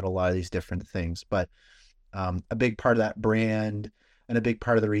learning about a lot of these different things, but a big part of that brand and a big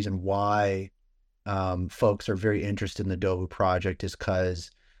part of the reason why folks are very interested in the DOVU project is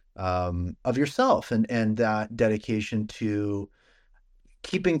because of yourself and that dedication to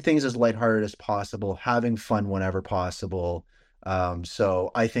keeping things as lighthearted as possible, having fun whenever possible.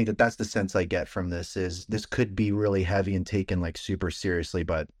 So I think that that's the sense I get from this, is this could be really heavy and taken like super seriously,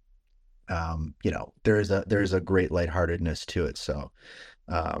 but there's a great lightheartedness to it. So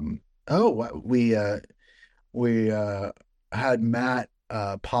we had Matt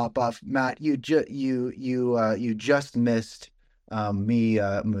pop off. Matt, you just missed me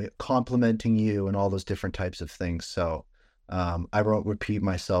complimenting you and all those different types of things. So I won't repeat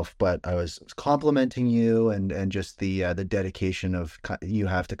myself, but I was complimenting you and just the dedication of you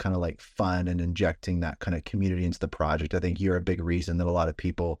have to kind of like fun and injecting that kind of community into the project. I think you're a big reason that a lot of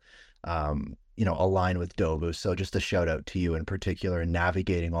people, align with DOVU. So just a shout out to you in particular in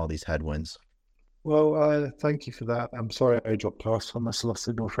navigating all these headwinds. Well, thank you for that. I'm sorry I dropped off. I must have lost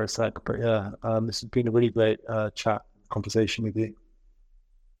signal for a sec, but yeah, this has been a really great conversation with you.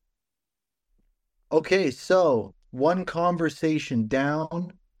 Okay, so one conversation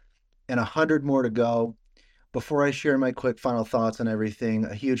down and 100 more to go. Before I share my quick final thoughts on everything,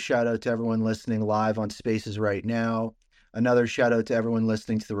 a huge shout out to everyone listening live on Spaces right now. Another shout out to everyone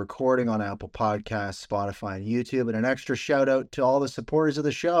listening to the recording on Apple Podcasts, Spotify, and YouTube, and an extra shout out to all the supporters of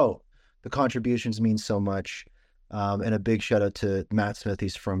the show. The contributions mean so much. And a big shout out to Matt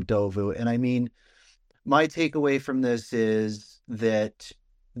Smithies from DOVU. And I mean, my takeaway from this is that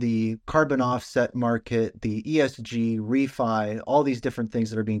the carbon offset market, the ESG, refi, all these different things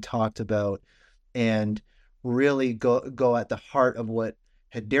that are being talked about, and really go at the heart of what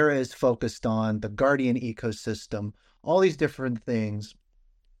Hedera is focused on, the Guardian ecosystem, all these different things.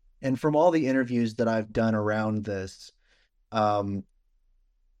 And from all the interviews that I've done around this,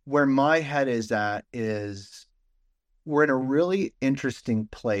 where my head is at is we're in a really interesting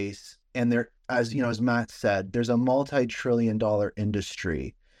place. And there, as you know, as Matt said, there's a multi-trillion-dollar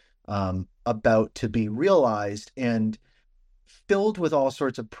industry about to be realized and filled with all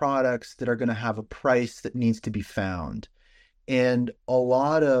sorts of products that are going to have a price that needs to be found. And a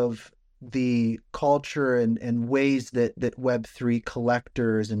lot of the culture and ways that Web3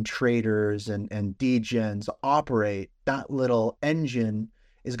 collectors and traders and degens operate, that little engine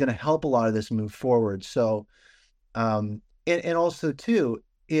is going to help a lot of this move forward. So, and also too,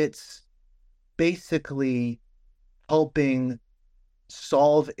 it's basically helping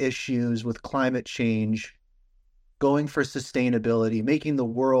solve issues with climate change, going for sustainability, making the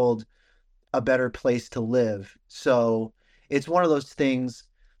world a better place to live. So it's one of those things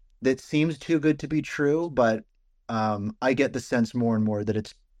that seems too good to be true, but I get the sense more and more that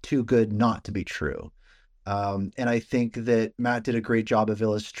it's too good not to be true. And I think that Matt did a great job of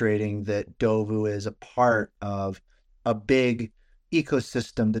illustrating that DOVU is a part of a big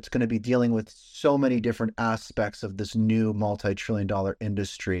ecosystem that's going to be dealing with so many different aspects of this new multi-trillion-dollar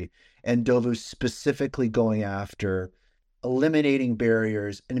industry. And DOVU specifically going after eliminating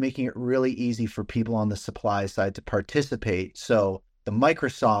barriers and making it really easy for people on the supply side to participate. So the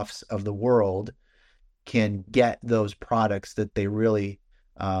Microsofts of the world can get those products that they really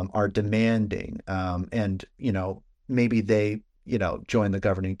are demanding. And, you know, maybe they, you know, join the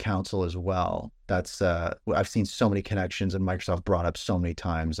governing council as well. That's I've seen so many connections, and Microsoft brought up so many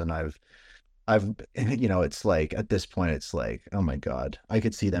times, and I've you know, it's like at this point it's like, oh my God, I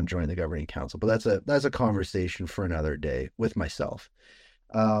could see them joining the governing council, but that's a conversation for another day with myself.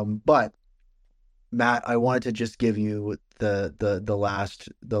 But Matt, I wanted to just give you the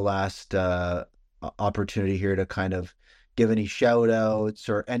last opportunity here to kind of give any shout outs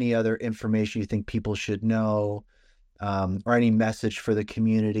or any other information you think people should know, or any message for the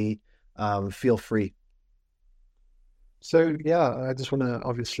community. Feel free. So yeah, I just want to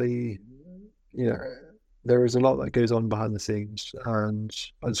obviously, you know, there is a lot that goes on behind the scenes, and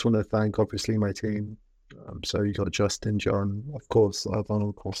I just want to thank obviously my team. So you got Justin, John, of course, Ivan,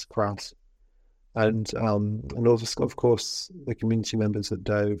 of course, Kras, and also of course the community members at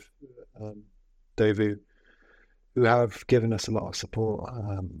DOVU, who have given us a lot of support.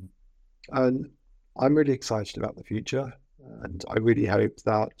 And I'm really excited about the future, and I really hope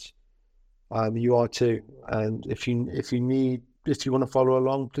that you are too. And if you want to follow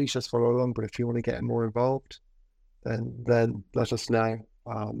along, please just follow along. But if you want to get more involved, then let us know.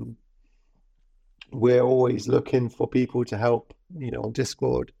 We're always looking for people to help, you know, on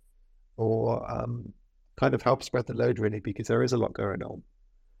Discord, or kind of help spread the load, really, because there is a lot going on.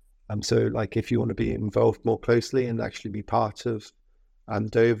 So like if you want to be involved more closely and actually be part of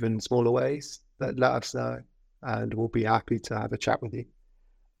Dove in smaller ways, let us know, and we'll be happy to have a chat with you.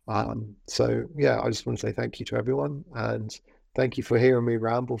 So yeah, I just want to say thank you to everyone, and thank you for hearing me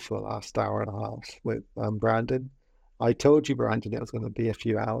ramble for the last hour and a half with Brandon. I told you, Brandon, it was going to be a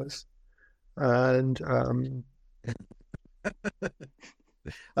few hours, and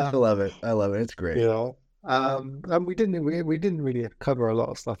I love it. It's great. You know, and we didn't really cover a lot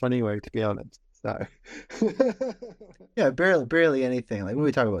of stuff anyway, to be honest. So yeah, barely anything. Like when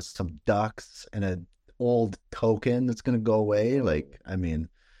we talk about some ducks and an old token that's going to go away, like, I mean,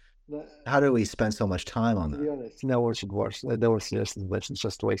 how do we spend so much time on that? To be honest, no one should watch. No one should listen to this. It's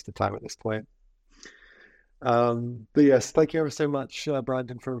just a waste of time at this point. But yes, thank you ever so much,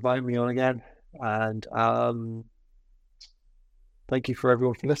 Brandon, for inviting me on again, and thank you for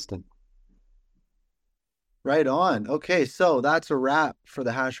everyone for listening. Right on. Okay, so that's a wrap for the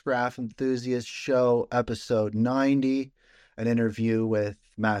Hashgraph Enthusiast Show, episode 90, an interview with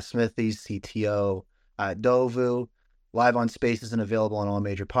Matt Smithies, CTO at DOVU, live on Spaces and available on all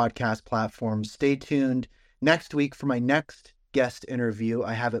major podcast platforms. Stay tuned next week for my next guest interview.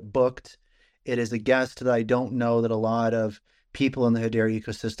 I have it booked. It is a guest that I don't know that a lot of people in the Hedera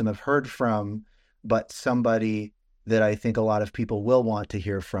ecosystem have heard from, but somebody that I think a lot of people will want to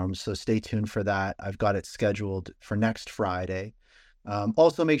hear from. So stay tuned for that. I've got it scheduled for next Friday.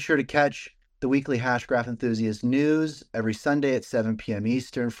 Also, make sure to catch the weekly Hashgraph Enthusiast news every Sunday at 7 p.m.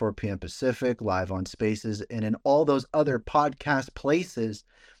 Eastern, 4 p.m. Pacific, live on Spaces, and in all those other podcast places.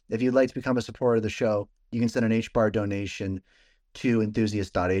 If you'd like to become a supporter of the show, you can send an HBAR donation to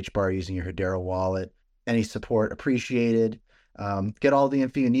enthusiast.hbar using your Hedera wallet. Any support appreciated. Get all the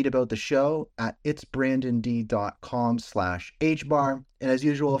info you need about the show at itsbrandond.com/hbar. And as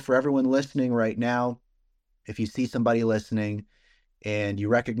usual, for everyone listening right now, if you see somebody listening and you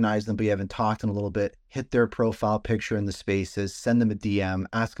recognize them but you haven't talked in a little bit, hit their profile picture in the Spaces, send them a DM,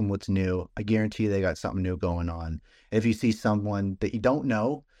 ask them what's new. I guarantee they got something new going on. If you see someone that you don't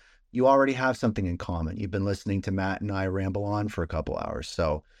know, you already have something in common. You've been listening to Matt and I ramble on for a couple hours.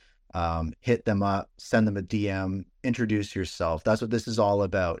 So hit them up, send them a DM, introduce yourself. That's what this is all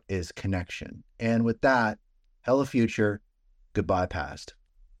about, is connection. And with that, hello future, goodbye past.